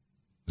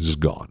 He's just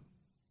gone.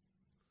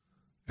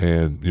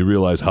 And you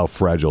realize how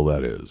fragile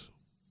that is.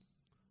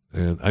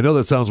 And I know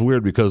that sounds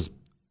weird because,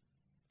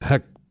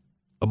 heck,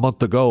 a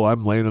month ago,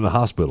 I'm laying in a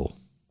hospital.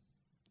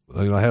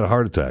 I had a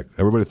heart attack.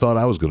 Everybody thought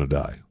I was going to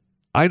die.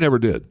 I never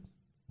did,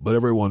 but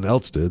everyone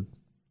else did.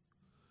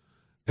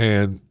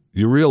 And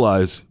you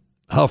realize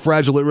how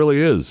fragile it really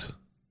is.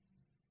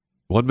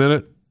 1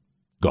 minute,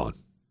 gone.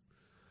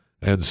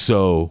 And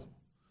so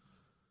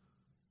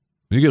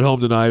when you get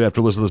home tonight after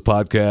listening to this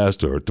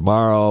podcast, or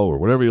tomorrow, or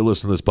whenever you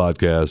listen to this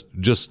podcast,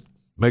 just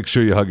make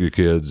sure you hug your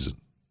kids,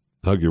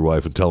 hug your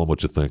wife, and tell them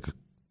what you think.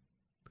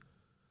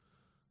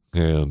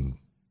 And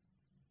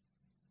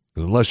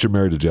unless you're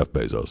married to Jeff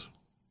Bezos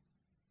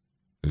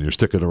and you're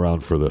sticking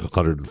around for the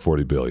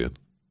 $140 billion,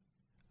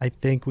 I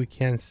think we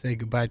can't say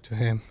goodbye to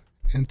him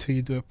until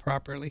you do it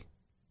properly.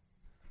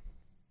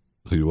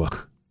 who you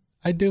want?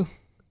 I do.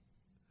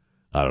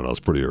 I don't know. It's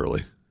pretty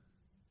early.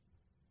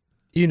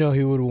 He would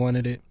have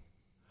wanted it.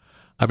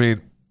 I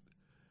mean,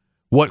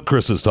 what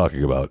Chris is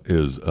talking about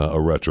is a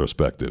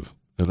retrospective.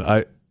 And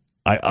I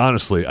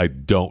honestly, I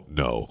don't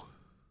know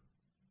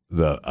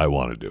that I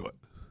want to do it.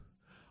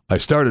 I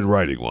started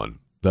writing one.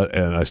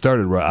 I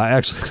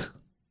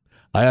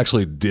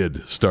actually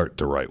did start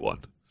to write one.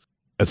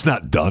 It's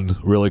not done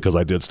really, because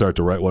I did start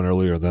to write one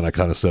earlier, and then I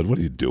kind of said, "What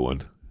are you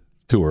doing?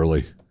 It's too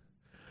early.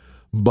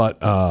 But,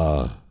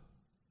 I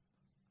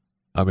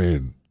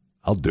mean,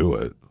 I'll do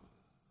it.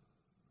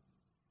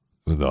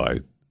 Even though I,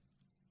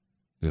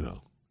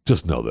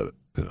 just know that,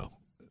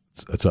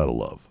 it's out of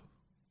love.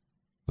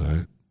 All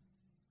right?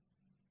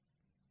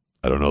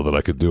 I don't know that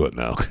I could do it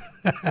now.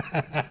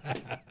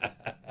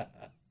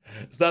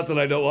 It's not that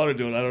I don't want to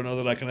do it. I don't know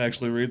that I can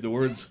actually read the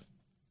words.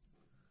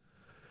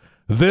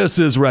 This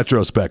is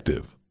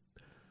retrospective.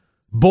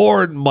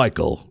 Born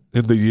Michael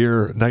in the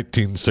year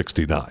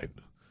 1969.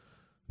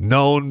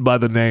 Known by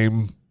the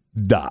name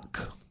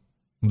Doc,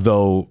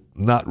 though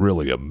not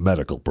really a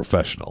medical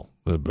professional,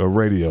 a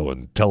radio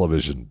and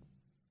television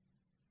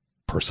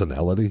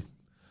personality.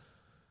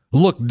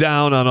 Looked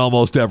down on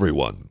almost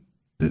everyone,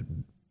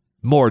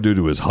 more due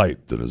to his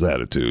height than his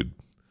attitude.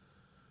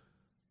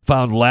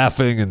 Found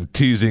laughing and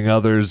teasing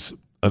others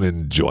an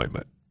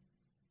enjoyment.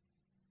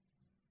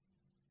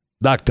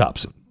 Doc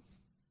Thompson,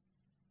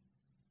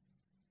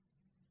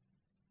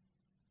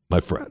 my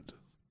friend,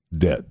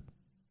 dead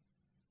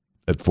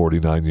at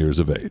 49 years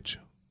of age.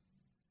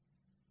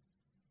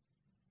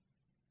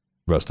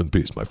 Rest in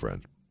peace, my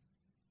friend.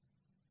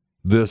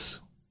 This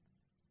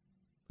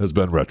has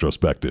been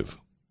retrospective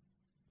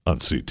on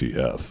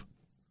CTF.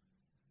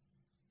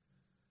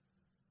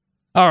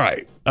 All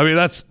right. I mean,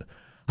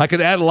 I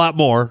could add a lot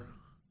more,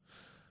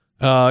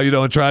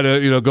 and try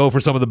to, go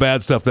for some of the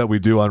bad stuff that we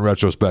do on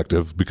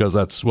retrospective, because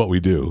that's what we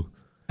do.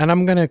 And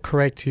I'm going to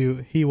correct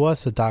you. He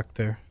was a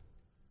doctor.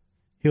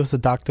 He was a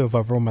doctor of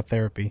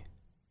aromatherapy.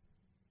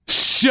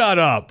 Shut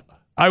up.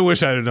 I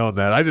wish I had known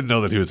that. I didn't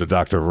know that he was a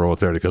doctor of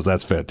aromatherapy, because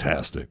that's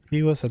fantastic.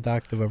 He was a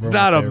doctor of aromatherapy.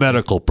 Not a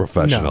medical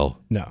professional.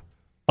 No.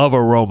 Of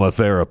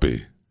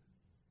aromatherapy.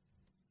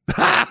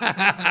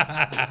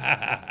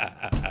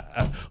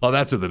 Oh,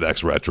 that's in the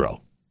next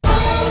retro.